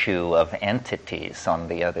the issue of entities on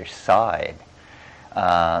the other side,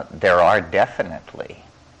 there are definitely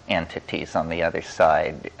entities on the other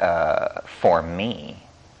side for me,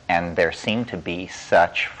 and there seem to be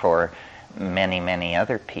such for many, many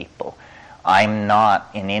other people. I'm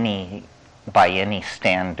not by any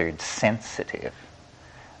standard sensitive.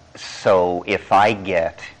 So if I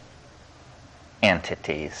get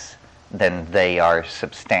entities, then they are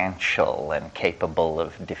substantial and capable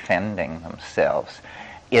of defending themselves.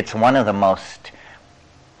 It's one of the most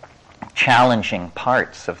challenging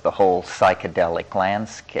parts of the whole psychedelic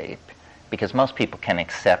landscape, because most people can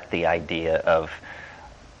accept the idea of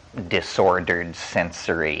disordered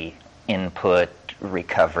sensory input,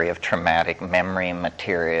 recovery of traumatic memory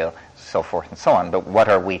material, so forth and so on. But what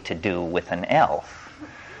are we to do with an elf?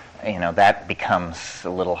 That becomes a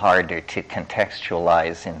little harder to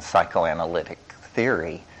contextualize in psychoanalytic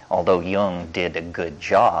theory, although Jung did a good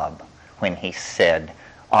job when he said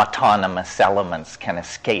autonomous elements can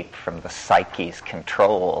escape from the psyche's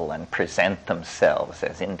control and present themselves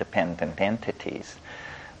as independent entities.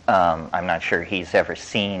 I'm not sure he's ever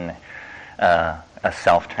seen a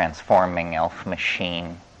self-transforming elf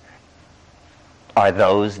machine. Are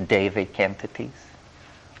those Davic entities,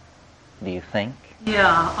 do you think?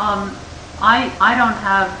 Yeah, I don't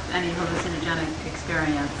have any hallucinogenic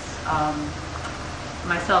experience.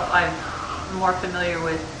 Myself, I'm more familiar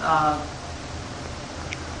with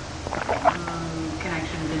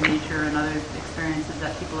connections in nature and other experiences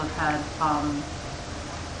that people have had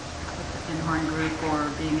in Horn Group or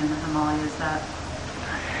being in the Himalayas, that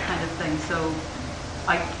kind of thing. So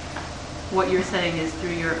what you're saying is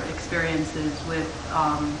through your experiences with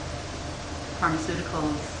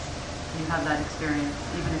pharmaceuticals, you have that experience,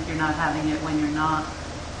 even if you're not having it when you're not.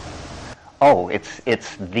 Oh,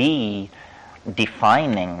 it's the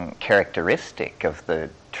defining characteristic of the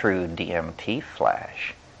true DMT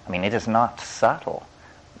flash. I mean, it is not subtle.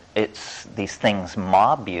 It's these things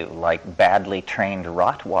mob you like badly trained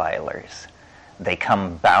Rottweilers. They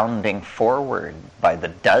come bounding forward by the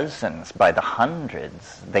dozens, by the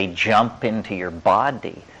hundreds. They jump into your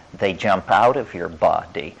body. They jump out of your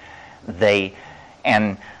body.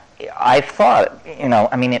 And I've thought,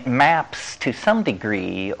 I mean, it maps to some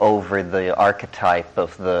degree over the archetype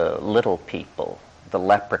of the little people, the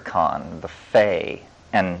leprechaun, the fae,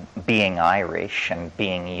 and being Irish and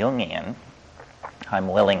being Jungian. I'm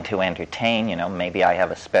willing to entertain, maybe I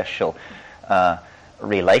have a special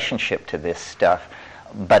relationship to this stuff.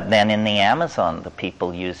 But then in the Amazon, the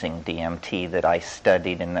people using DMT that I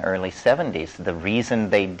studied in the early 70s, the reason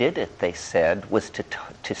they did it, they said, was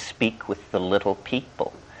to speak with the little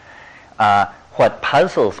people. What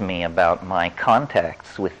puzzles me about my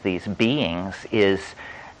contacts with these beings is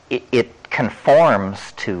it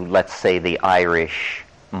conforms to, let's say, the Irish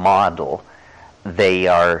model. They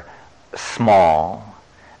are small,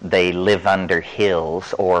 they live under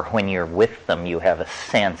hills, or when you're with them you have a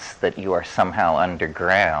sense that you are somehow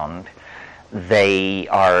underground. They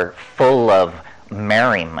are full of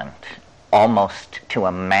merriment, almost to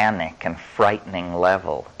a manic and frightening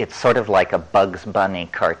level. It's sort of like a Bugs Bunny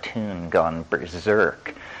cartoon gone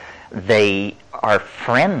berserk. They are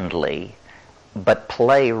friendly, but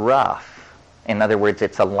play rough. In other words,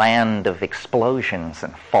 it's a land of explosions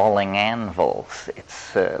and falling anvils.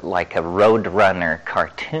 It's like a Roadrunner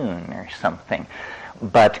cartoon or something.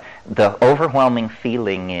 But the overwhelming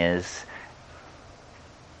feeling is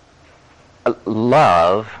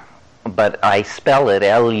love, but I spell it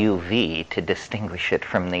L-U-V to distinguish it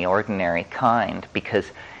from the ordinary kind, because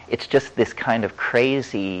it's just this kind of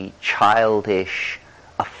crazy, childish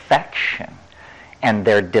affection. And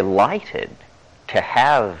they're delighted to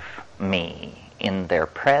have me in their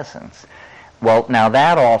presence. Well, now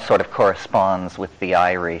that all sort of corresponds with the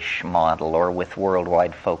Irish model or with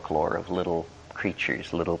worldwide folklore of little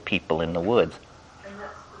creatures, little people in the woods. And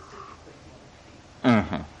that's specifically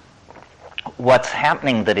DMT. What's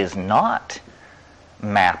happening that is not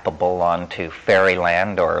mappable onto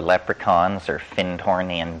fairyland or leprechauns or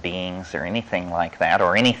Findhornian beings or anything like that,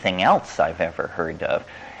 or anything else I've ever heard of,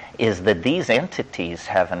 is that these entities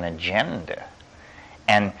have an agenda.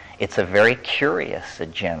 And it's a very curious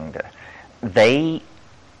agenda. They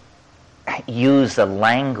use a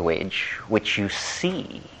language which you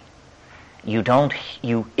see.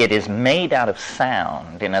 It is made out of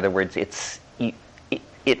sound. In other words, it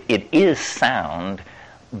is sound,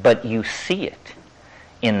 but you see it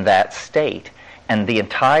in that state. And the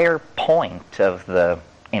entire point of the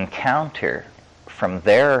encounter from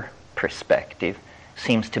their perspective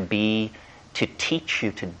seems to be to teach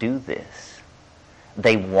you to do this.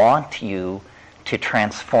 They want you to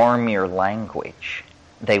transform your language.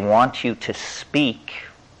 They want you to speak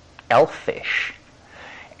Elfish.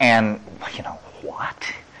 And,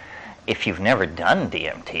 what? If you've never done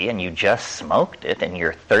DMT and you just smoked it and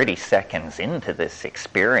you're 30 seconds into this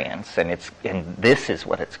experience and this is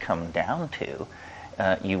what it's come down to,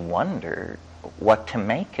 you wonder what to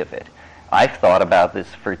make of it. I've thought about this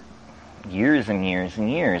for years and years and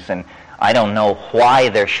years, and I don't know why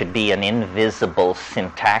there should be an invisible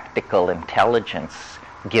syntactical intelligence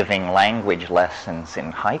giving language lessons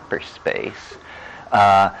in hyperspace,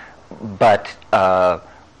 but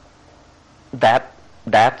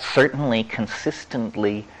that certainly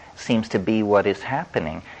consistently seems to be what is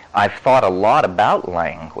happening. I've thought a lot about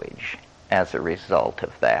language as a result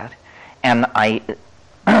of that, and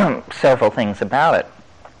several things about it.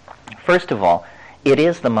 First of all, it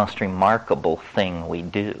is the most remarkable thing we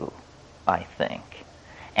do, I think.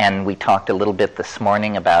 And we talked a little bit this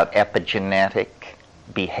morning about epigenetic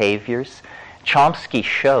behaviors. Chomsky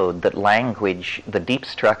showed that language, the deep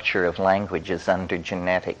structure of language, is under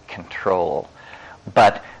genetic control.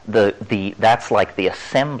 But that's like the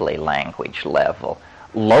assembly language level.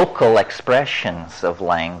 Local expressions of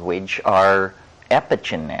language are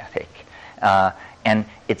epigenetic. And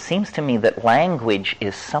it seems to me that language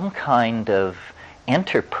is some kind of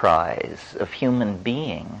enterprise of human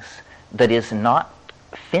beings that is not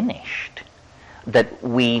finished, that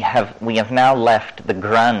we have now left the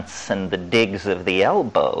grunts and the digs of the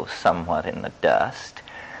elbow somewhat in the dust,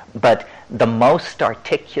 but the most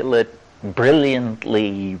articulate,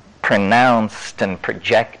 brilliantly pronounced and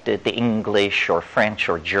projected English or French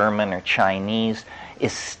or German or Chinese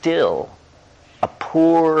is still a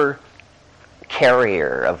poor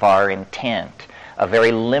carrier of our intent, a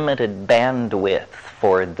very limited bandwidth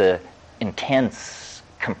for the intense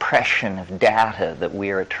compression of data that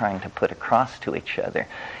we are trying to put across to each other.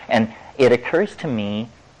 And it occurs to me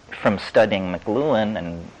from studying McLuhan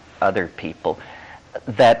and other people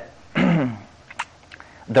that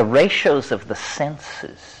the ratios of the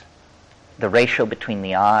senses, the ratio between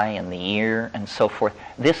the eye and the ear and so forth,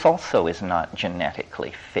 this also is not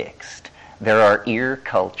genetically fixed. There are ear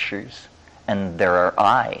cultures and there are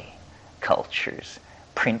eye cultures,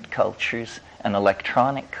 print cultures and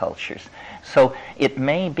electronic cultures. So it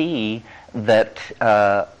may be that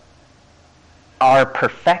our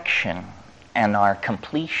perfection and our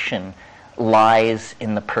completion lies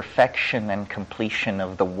in the perfection and completion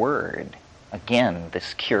of the word. Again,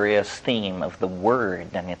 this curious theme of the word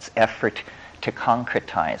and its effort to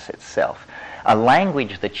concretize itself. A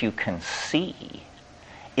language that you can see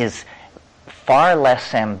is far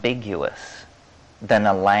less ambiguous than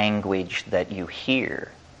a language that you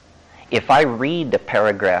hear. If I read a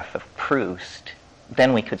paragraph of Proust,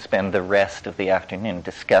 then we could spend the rest of the afternoon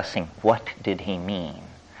discussing what did he mean.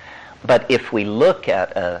 But if we look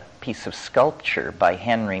at a piece of sculpture by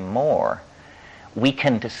Henry Moore, we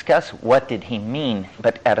can discuss what did he mean,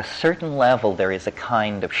 but at a certain level there is a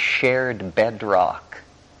kind of shared bedrock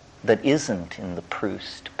that isn't in the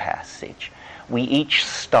Proust passage. We each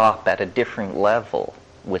stop at a different level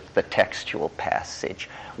with the textual passage.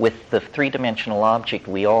 With the three-dimensional object,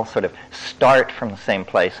 we all sort of start from the same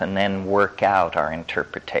place and then work out our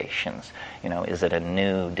interpretations. You know, is it a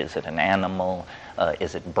nude? Is it an animal?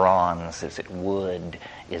 Is it bronze? Is it wood?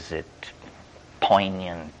 Is it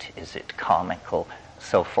poignant? Is it comical?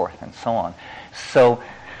 So forth and so on. So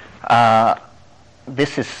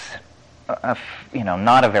this is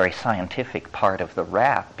not a very scientific part of the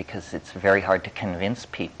rap, because it's very hard to convince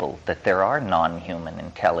people that there are non-human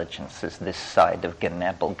intelligences this side of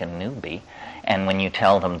Genebel Ganubi. And when you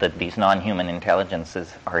tell them that these non-human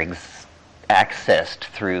intelligences are accessed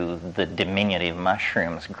through the diminutive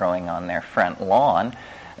mushrooms growing on their front lawn,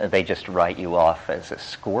 they just write you off as a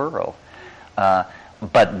squirrel.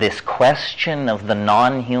 But this question of the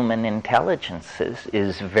non-human intelligences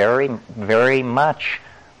is very, very much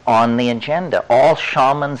on the agenda. All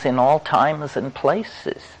shamans in all times and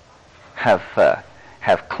places have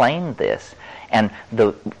claimed this. And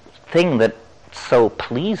the thing that so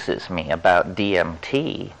pleases me about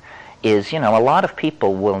DMT is, a lot of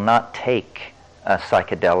people will not take a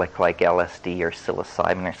psychedelic like LSD or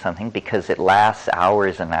psilocybin or something because it lasts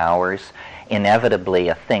hours and hours. Inevitably,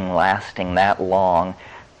 a thing lasting that long,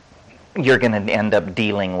 you're going to end up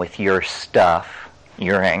dealing with your stuff,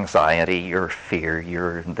 your anxiety, your fear,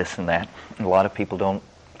 your this and that. A lot of people don't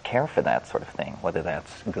care for that sort of thing. Whether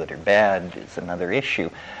that's good or bad is another issue.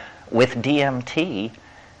 With DMT,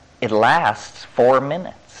 it lasts 4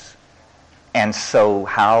 minutes. And so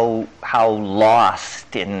how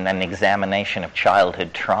lost in an examination of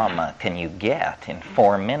childhood trauma can you get in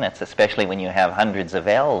 4 minutes, especially when you have hundreds of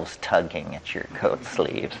elves tugging at your coat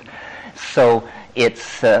sleeves? So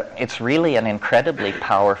it's really an incredibly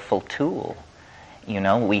powerful tool.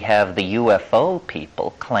 We have the UFO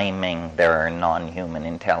people claiming there are non-human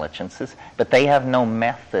intelligences, but they have no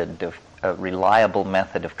a reliable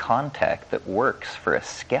method of contact that works for a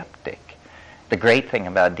skeptic. The great thing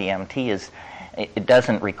about DMT is it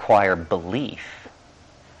doesn't require belief,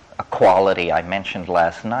 a quality I mentioned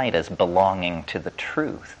last night as belonging to the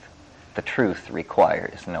truth. The truth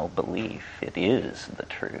requires no belief. It is the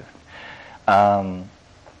truth. I'm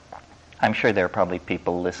sure there are probably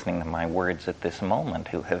people listening to my words at this moment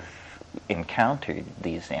who have encountered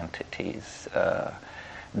these entities.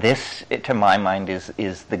 This, to my mind,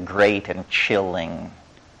 is the great and chilling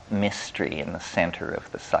mystery in the center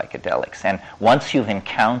of the psychedelics. And once you've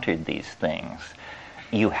encountered these things,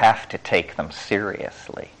 you have to take them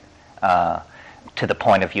seriously, to the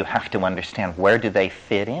point of you have to understand, where do they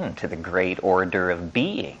fit into the great order of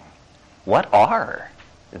being? What are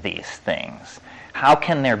these things? How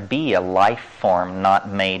can there be a life form not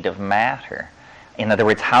made of matter? In other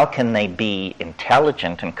words, how can they be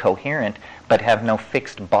intelligent and coherent but have no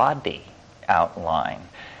fixed body outline?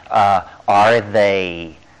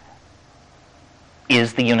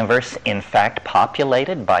 Is the universe in fact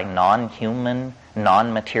populated by non-human,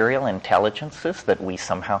 non-material intelligences that we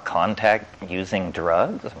somehow contact using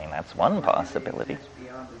drugs? I mean, that's one possibility.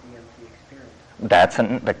 That's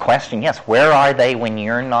the question, yes. Where are they when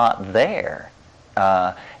you're not there?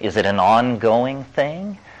 Is it an ongoing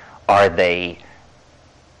thing?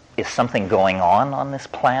 Is something going on this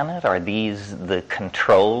planet? Are these the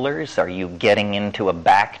controllers? Are you getting into a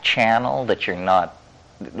back channel that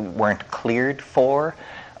weren't cleared for?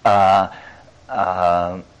 Or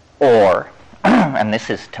and this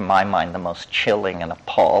is to my mind the most chilling and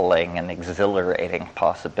appalling and exhilarating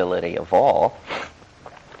possibility of all,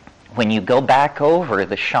 when you go back over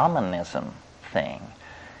the shamanism thing,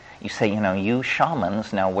 you say, you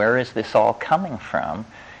shamans, now where is this all coming from?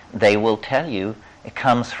 They will tell you it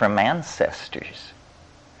comes from ancestors.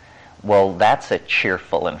 Well, that's a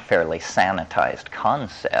cheerful and fairly sanitized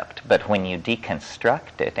concept, but when you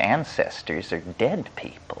deconstruct it, ancestors are dead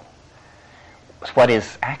people. What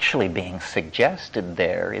is actually being suggested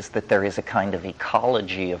there is that there is a kind of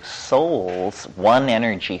ecology of souls, one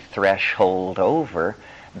energy threshold over,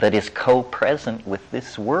 that is co-present with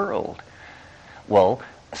this world. Well,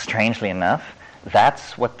 strangely enough,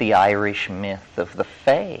 that's what the Irish myth of the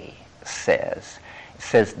Fae says. It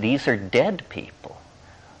says these are dead people.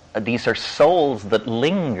 These are souls that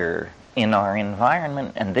linger in our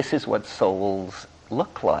environment, and this is what souls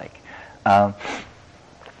look like.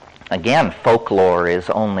 Again, folklore is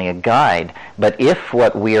only a guide, but if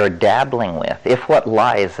what we are dabbling with, if what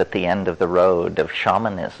lies at the end of the road of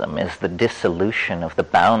shamanism is the dissolution of the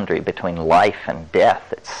boundary between life and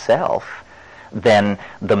death itself, then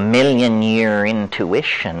the million-year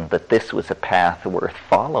intuition that this was a path worth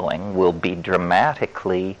following will be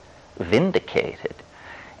dramatically vindicated.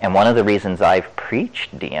 And one of the reasons I've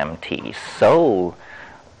preached DMT so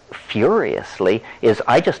furiously is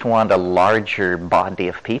I just want a larger body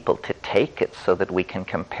of people to take it so that we can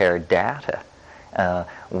compare data.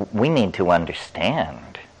 We need to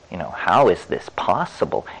understand, how is this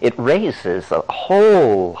possible? It raises a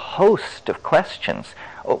whole host of questions.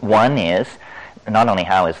 One is, not only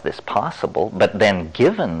how is this possible, but then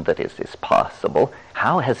given that it is possible,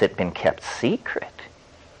 how has it been kept secret?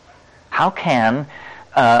 How can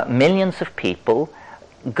millions of people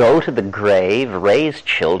go to the grave, raise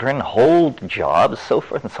children, hold jobs, so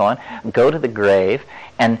forth and so on, go to the grave,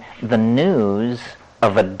 and the news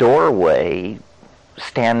of a doorway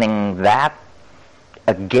standing that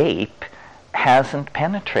agape hasn't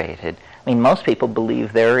penetrated? I mean, most people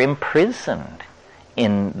believe they're imprisoned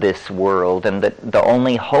in this world, and that the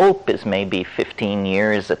only hope is maybe 15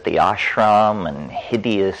 years at the ashram and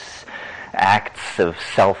hideous acts of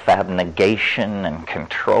self-abnegation and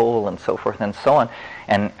control and so forth and so on.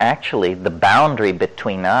 And actually, the boundary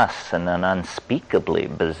between us and an unspeakably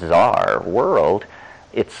bizarre world,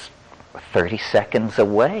 it's 30 seconds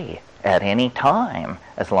away at any time,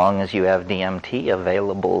 as long as you have DMT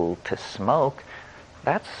available to smoke.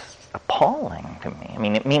 That's appalling to me. I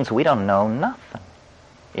mean, it means we don't know nothing.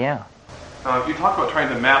 Yeah. You talk about trying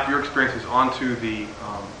to map your experiences onto the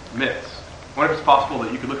myths. I wonder if it's possible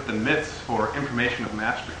that you could look at the myths for information of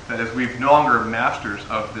mastery. That is, we've no longer masters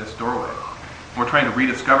of this doorway. We're trying to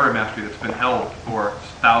rediscover a mastery that's been held for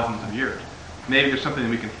thousands of years. Maybe there's something that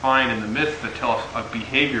we can find in the myths that tell us a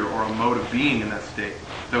behavior or a mode of being in that state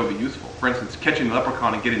that would be useful. For instance, catching the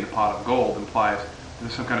leprechaun and getting the pot of gold implies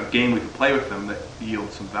there's some kind of game we can play with them that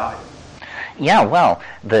yields some value. Yeah, well,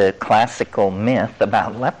 the classical myth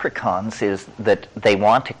about leprechauns is that they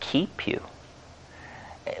want to keep you.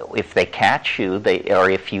 If they catch you, or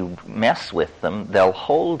if you mess with them, they'll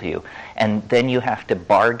hold you. And then you have to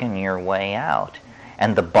bargain your way out.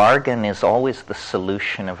 And the bargain is always the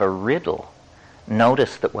solution of a riddle.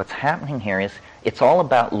 Notice that what's happening here is it's all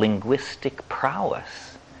about linguistic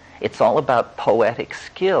prowess. It's all about poetic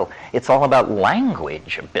skill. It's all about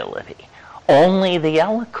language ability. Only the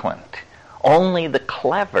eloquent, only the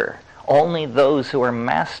clever, only those who are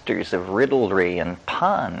masters of riddlery and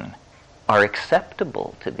pun are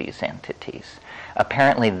acceptable to these entities.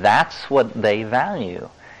 Apparently that's what they value.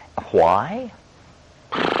 Why?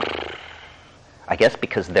 I guess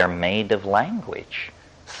because they're made of language.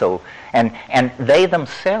 So, and they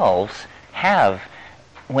themselves have,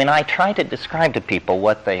 when I try to describe to people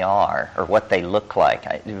what they are or what they look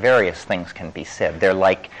like, various things can be said. They're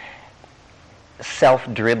like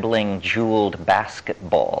self-dribbling jeweled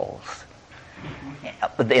basketballs.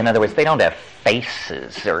 In other words, they don't have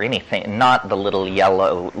faces or anything, not the little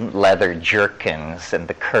yellow leather jerkins and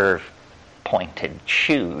the curve-pointed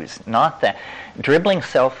shoes, not that.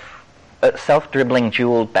 Self-dribbling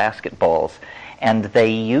jeweled basketballs, and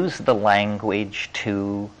they use the language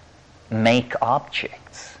to make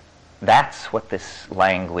objects. That's what this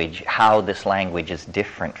language, how this language is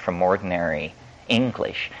different from ordinary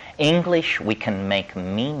English. English, we can make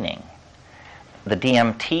meaning. The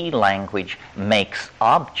DMT language makes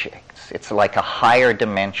objects. It's like a higher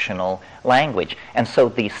dimensional language. And so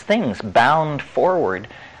these things bound forward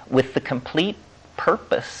with the complete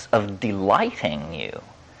purpose of delighting you.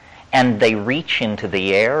 And they reach into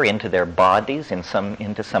the air, into their bodies,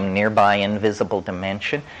 into some nearby invisible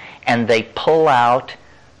dimension, and they pull out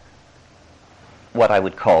what I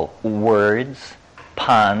would call words,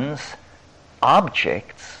 puns,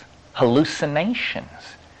 objects, hallucinations,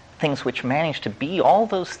 things which manage to be all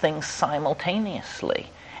those things simultaneously.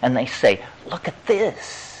 And they say, look at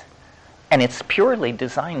this. And it's purely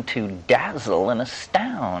designed to dazzle and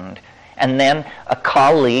astound. And then a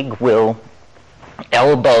colleague will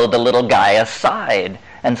elbow the little guy aside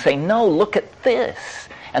and say, no, look at this.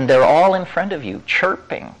 And they're all in front of you,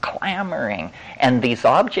 chirping, clamoring. And these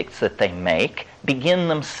objects that they make begin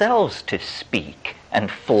themselves to speak and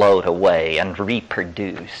float away and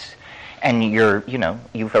reproduce. And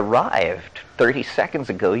you've arrived. 30 seconds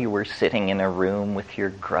ago, you were sitting in a room with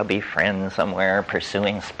your grubby friend somewhere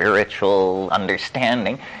pursuing spiritual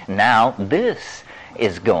understanding. Now this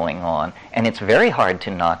is going on. And it's very hard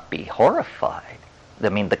to not be horrified. I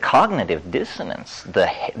mean, the cognitive dissonance, the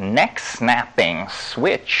neck-snapping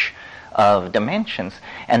switch of dimensions.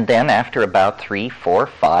 And then after about 3, 4,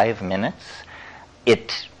 5 minutes,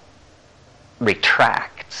 it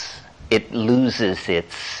retracts. It loses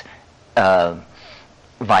its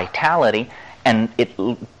vitality, and it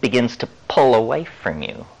begins to pull away from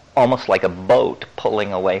you, almost like a boat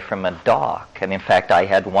pulling away from a dock. And in fact, I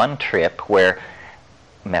had one trip where,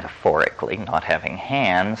 metaphorically, not having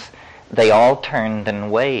hands, they all turned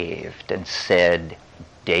and waved and said,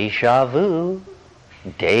 "Déjà vu,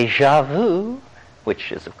 déjà vu,"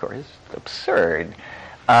 which is, of course, absurd.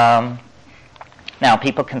 Now,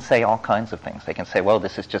 people can say all kinds of things. They can say, well,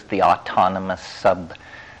 this is just the autonomous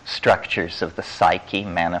substructures of the psyche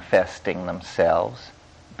manifesting themselves.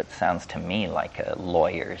 But sounds to me like a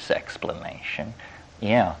lawyer's explanation.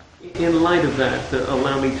 Yeah. In light of that,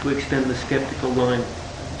 allow me to extend the skeptical line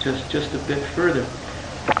just a bit further.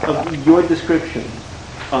 Of your description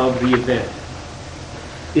of the event,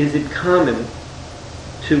 is it common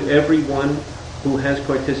to everyone who has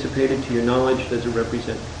participated, to your knowledge? Does it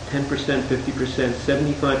represent 10%, 50%,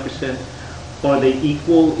 75%? Are they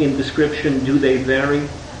equal in description? Do they vary?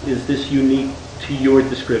 Is this unique to your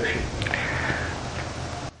description?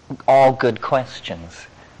 All good questions.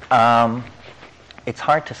 It's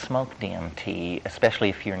hard to smoke DMT, especially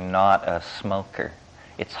if you're not a smoker.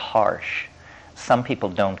 It's harsh. Some people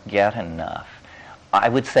don't get enough. I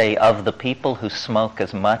would say of the people who smoke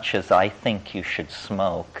as much as I think you should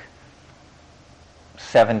smoke,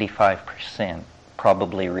 75%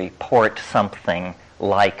 probably report something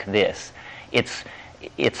like this. It's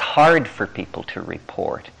hard for people to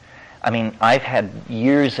report. I mean, I've had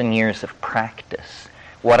years and years of practice.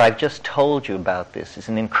 What I've just told you about this is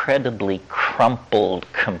an incredibly crumpled,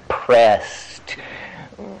 compressed,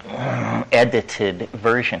 edited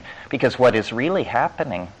version, because what is really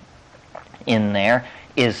happening in there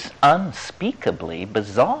is unspeakably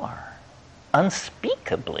bizarre.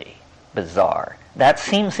 Unspeakably bizarre. That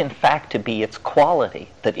seems in fact to be its quality,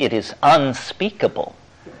 that it is unspeakable,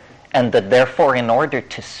 and that therefore in order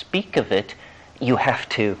to speak of it, you have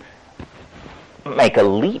to make a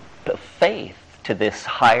leap of faith to this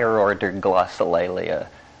higher order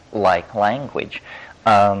glossolalia-like language.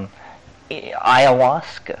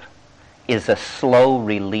 Ayahuasca is a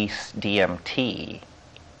slow-release DMT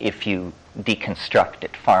if you deconstruct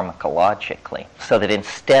it pharmacologically, so that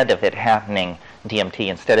instead of it happening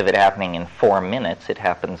in 4 minutes, it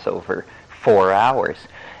happens over 4 hours.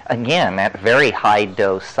 Again, at very high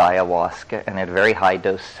dose ayahuasca and at very high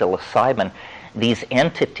dose psilocybin, these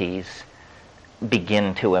entities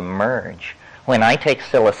begin to emerge. When I take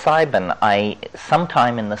psilocybin,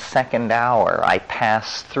 sometime in the second hour, I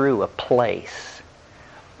pass through a place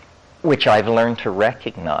which I've learned to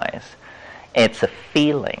recognize. It's a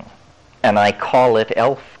feeling, and I call it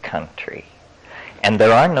elf country. And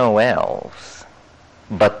there are no elves,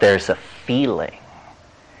 but there's a feeling.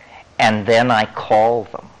 And then I call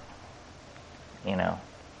them,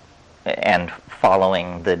 and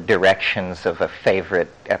following the directions of a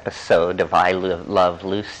favorite episode of I Love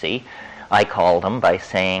Lucy, I call them by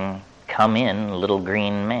saying, "Come in, little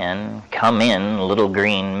green men, come in, little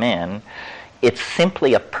green men." It's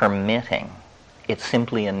simply a permitting. It's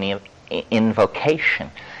simply an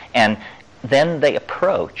invocation. And then they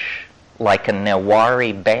approach like a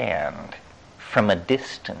Newari band from a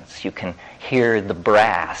distance. You can hear the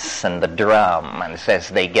brass and the drum, and as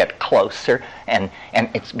they get closer, and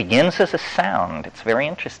it begins as a sound. It's very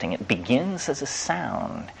interesting. It begins as a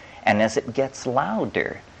sound, and as it gets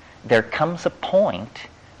louder, there comes a point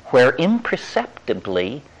where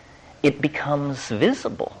imperceptibly it becomes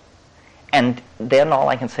visible. And then all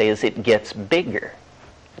I can say is it gets bigger,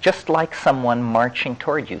 just like someone marching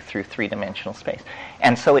toward you through three-dimensional space.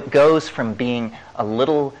 And so it goes from being a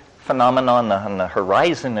little phenomenon on the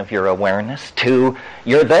horizon of your awareness to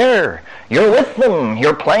you're there, you're with them,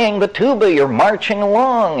 you're playing the tuba, you're marching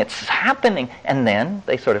along, it's happening. And then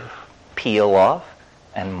they sort of peel off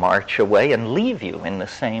and march away and leave you in the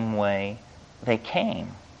same way they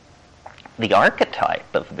came. The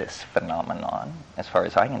archetype of this phenomenon, as far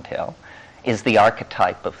as I can tell, is the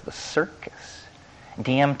archetype of the circus.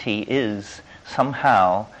 DMT is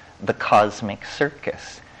somehow the cosmic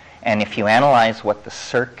circus. And if you analyze what the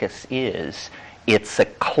circus is, it's a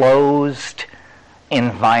closed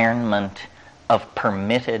environment of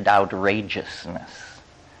permitted outrageousness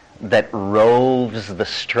that roves the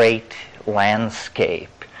straight landscape,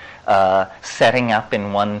 setting up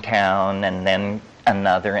in one town and then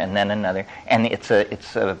another and then another. And it's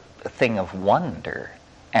a thing of wonder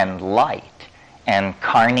and light. And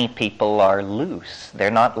carny people are loose.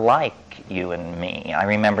 They're not like you and me. I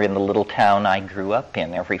remember in the little town I grew up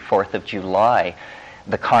in, every 4th of July,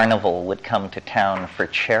 the carnival would come to town for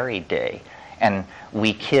Cherry Day. And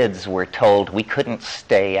we kids were told we couldn't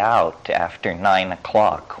stay out after 9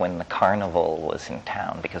 o'clock when the carnival was in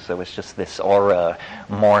town because there was just this aura.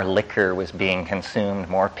 More liquor was being consumed,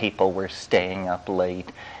 more people were staying up late,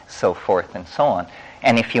 so forth and so on.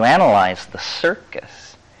 And if you analyze the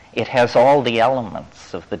circus, it has all the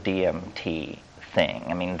elements of the DMT thing.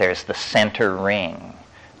 I mean, there's the center ring,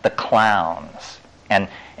 the clowns, and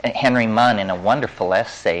Henry Munn, in a wonderful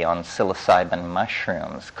essay on psilocybin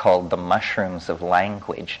mushrooms called The Mushrooms of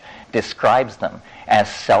Language, describes them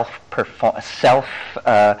as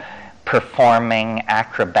self-performing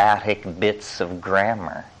acrobatic bits of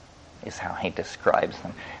grammar, is how he describes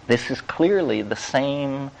them. This is clearly the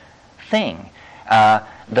same thing.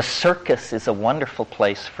 The circus is a wonderful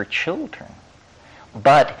place for children,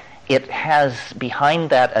 but it has behind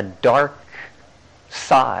that a dark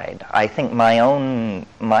side. I think my own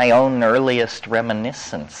earliest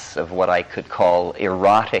reminiscence of what I could call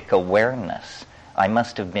erotic awareness, I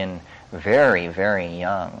must have been very, very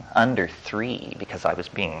young, under 3, because I was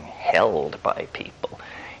being held by people.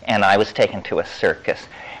 And I was taken to a circus,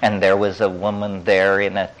 and there was a woman there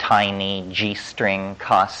in a tiny G-string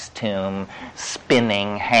costume,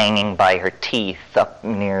 spinning, hanging by her teeth up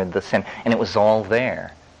near the center, and it was all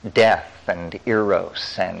there. Death and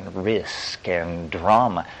eros and risk and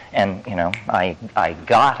drama, and I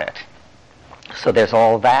got it. So there's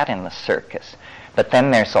all that in the circus, but then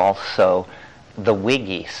there's also the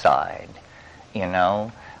wiggy side,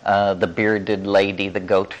 the bearded lady, the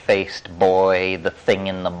goat-faced boy, the thing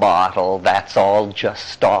in the bottle. That's all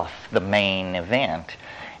just off the main event,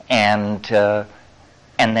 and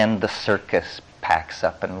then the circus packs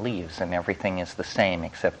up and leaves, and everything is the same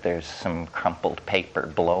except there's some crumpled paper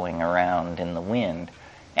blowing around in the wind.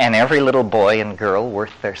 And every little boy and girl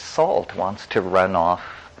worth their salt wants to run off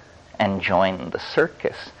and join the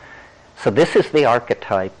circus. So this is the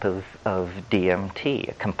archetype of DMT,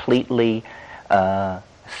 a completely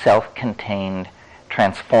self-contained,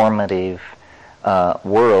 transformative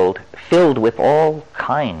world filled with all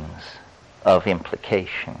kinds of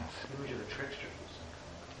implications.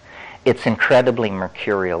 It's incredibly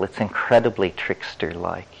mercurial. It's incredibly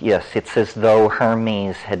trickster-like. Yes, it's as though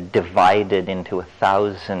Hermes had divided into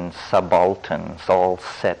 1,000 subalterns, all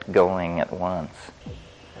set going at once.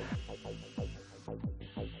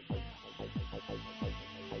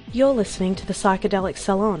 You're listening to the Psychedelic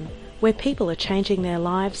Salon, where people are changing their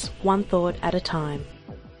lives one thought at a time.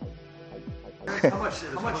 How much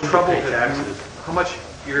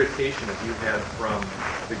irritation have you had from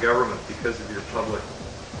the government because of your public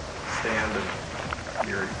stand and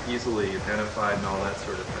you're easily identified and all that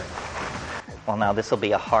sort of thing? Well, now this will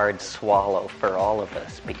be a hard swallow for all of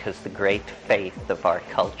us, because the great faith of our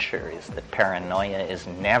culture is that paranoia is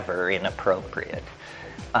never inappropriate.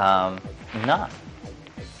 None.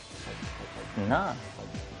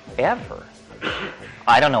 Ever.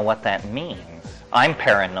 I don't know what that means. I'm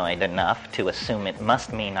paranoid enough to assume it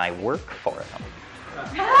must mean I work for them.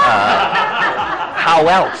 How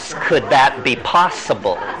else could that be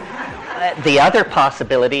possible? The other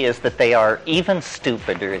possibility is that they are even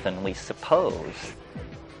stupider than we suppose.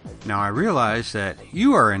 Now, I realize that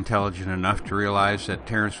you are intelligent enough to realize that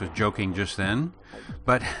Terence was joking just then,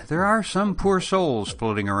 but there are some poor souls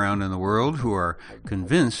floating around in the world who are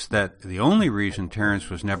convinced that the only reason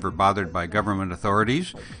Terence was never bothered by government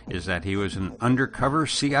authorities is that he was an undercover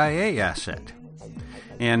CIA asset.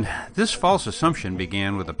 And this false assumption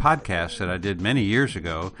began with a podcast that I did many years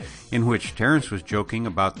ago in which Terence was joking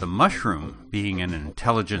about the mushroom being an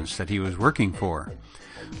intelligence that he was working for.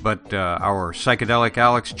 But our psychedelic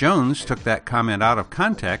Alex Jones took that comment out of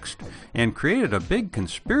context and created a big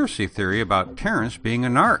conspiracy theory about Terence being a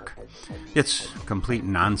narc. It's complete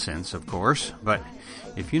nonsense, of course, but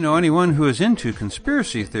if you know anyone who is into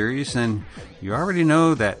conspiracy theories, then you already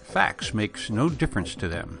know that facts makes no difference to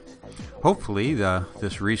them. Hopefully,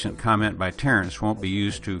 this recent comment by Terence won't be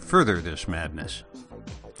used to further this madness.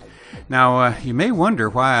 Now, you may wonder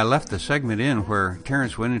why I left the segment in where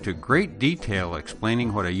Terence went into great detail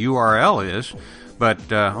explaining what a URL is,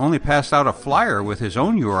 but only passed out a flyer with his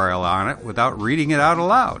own URL on it without reading it out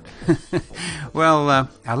aloud. Well,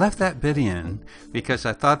 I left that bit in because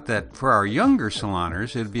I thought that for our younger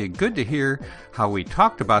saloners, it'd be good to hear how we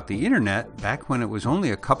talked about the internet back when it was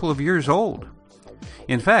only a couple of years old.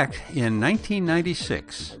 In fact, in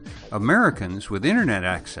 1996, Americans with internet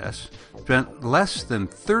access spent less than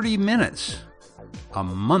 30 minutes a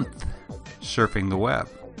month surfing the web.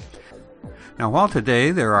 Now, while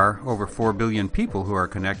today there are over 4 billion people who are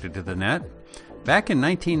connected to the net, back in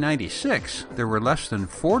 1996 there were less than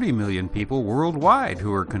 40 million people worldwide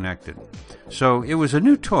who were connected. So it was a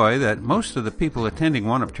new toy that most of the people attending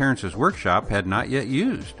one of Terence's workshops had not yet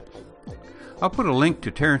used. I'll put a link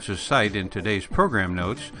to Terence's site in today's program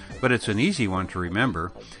notes, but it's an easy one to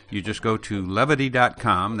remember. You just go to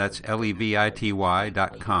levity.com, that's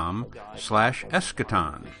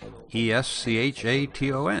levity.com/eschaton,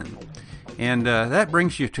 ESCHATON. And that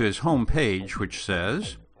brings you to his home page, which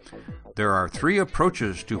says, there are 3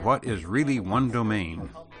 approaches to what is really one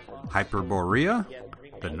domain: Hyperborea,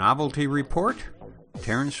 the Novelty Report,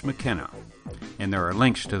 Terence McKenna. And there are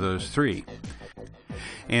links to those 3.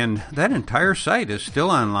 And that entire site is still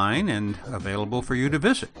online and available for you to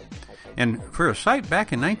visit. And for a site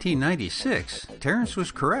back in 1996, Terence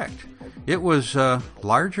was correct. It was a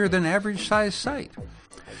larger than average size site.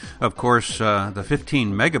 Of course, the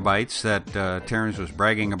 15 megabytes that Terence was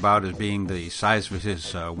bragging about as being the size of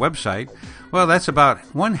his website, well, that's about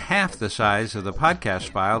 1/2 the size of the podcast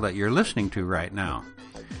file that you're listening to right now.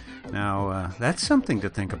 Now, that's something to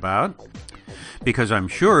think about, because I'm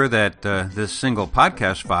sure that this single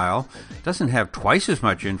podcast file doesn't have twice as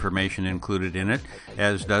much information included in it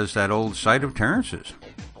as does that old site of Terence's.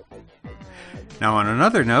 Now, on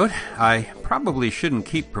another note, I probably shouldn't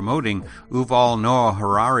keep promoting Yuval Noah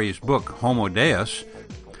Harari's book, Homo Deus,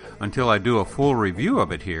 until I do a full review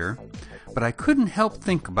of it here, but I couldn't help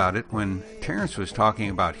think about it when Terence was talking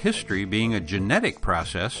about history being a genetic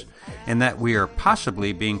process, and that we are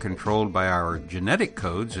possibly being controlled by our genetic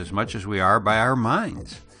codes as much as we are by our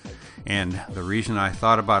minds. And the reason I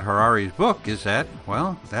thought about Harari's book is that,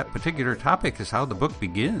 well, that particular topic is how the book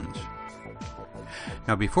begins.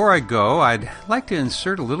 Now, before I go, I'd like to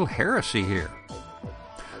insert a little heresy here.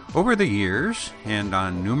 Over the years, and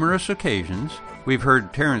on numerous occasions, we've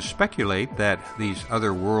heard Terence speculate that these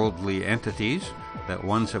otherworldly entities, that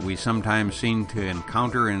ones that we sometimes seem to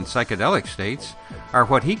encounter in psychedelic states, are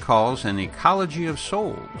what he calls an ecology of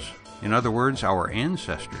souls. In other words, our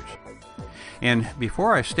ancestors. And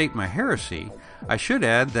before I state my heresy, I should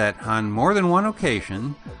add that on more than one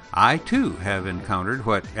occasion, I too have encountered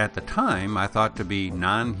what at the time I thought to be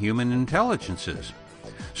non-human intelligences.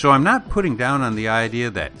 So I'm not putting down on the idea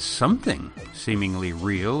that something seemingly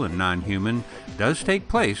real and non-human does take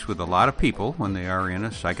place with a lot of people when they are in a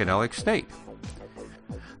psychedelic state.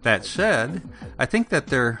 That said, I think that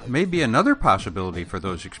there may be another possibility for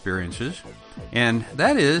those experiences, and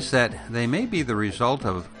that is that they may be the result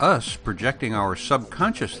of us projecting our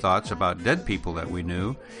subconscious thoughts about dead people that we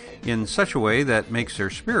knew in such a way that makes their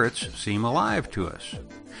spirits seem alive to us.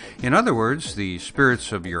 In other words, the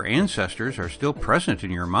spirits of your ancestors are still present in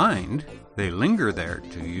your mind. They linger there,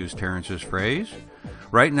 to use Terence's phrase.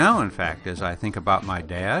 Right now, in fact, as I think about my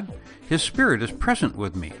dad, his spirit is present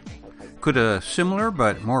with me. Could a similar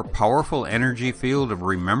but more powerful energy field of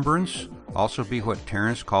remembrance also be what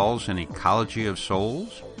Terence calls an ecology of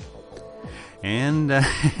souls? And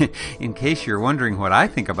in case you're wondering what I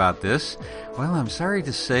think about this, well, I'm sorry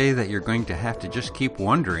to say that you're going to have to just keep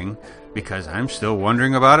wondering, because I'm still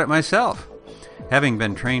wondering about it myself. Having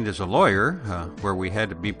been trained as a lawyer, where we had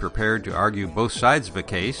to be prepared to argue both sides of a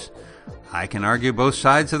case, I can argue both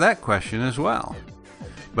sides of that question as well.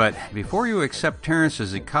 But before you accept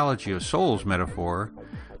Terence's ecology of souls metaphor,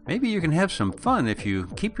 maybe you can have some fun if you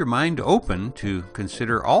keep your mind open to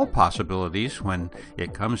consider all possibilities when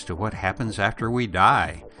it comes to what happens after we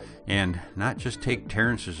die, and not just take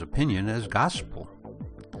Terence's opinion as gospel.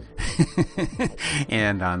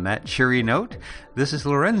 And on that cheery note, this is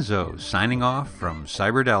Lorenzo signing off from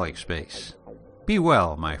Psychedelic Space. Be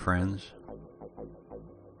well, my friends.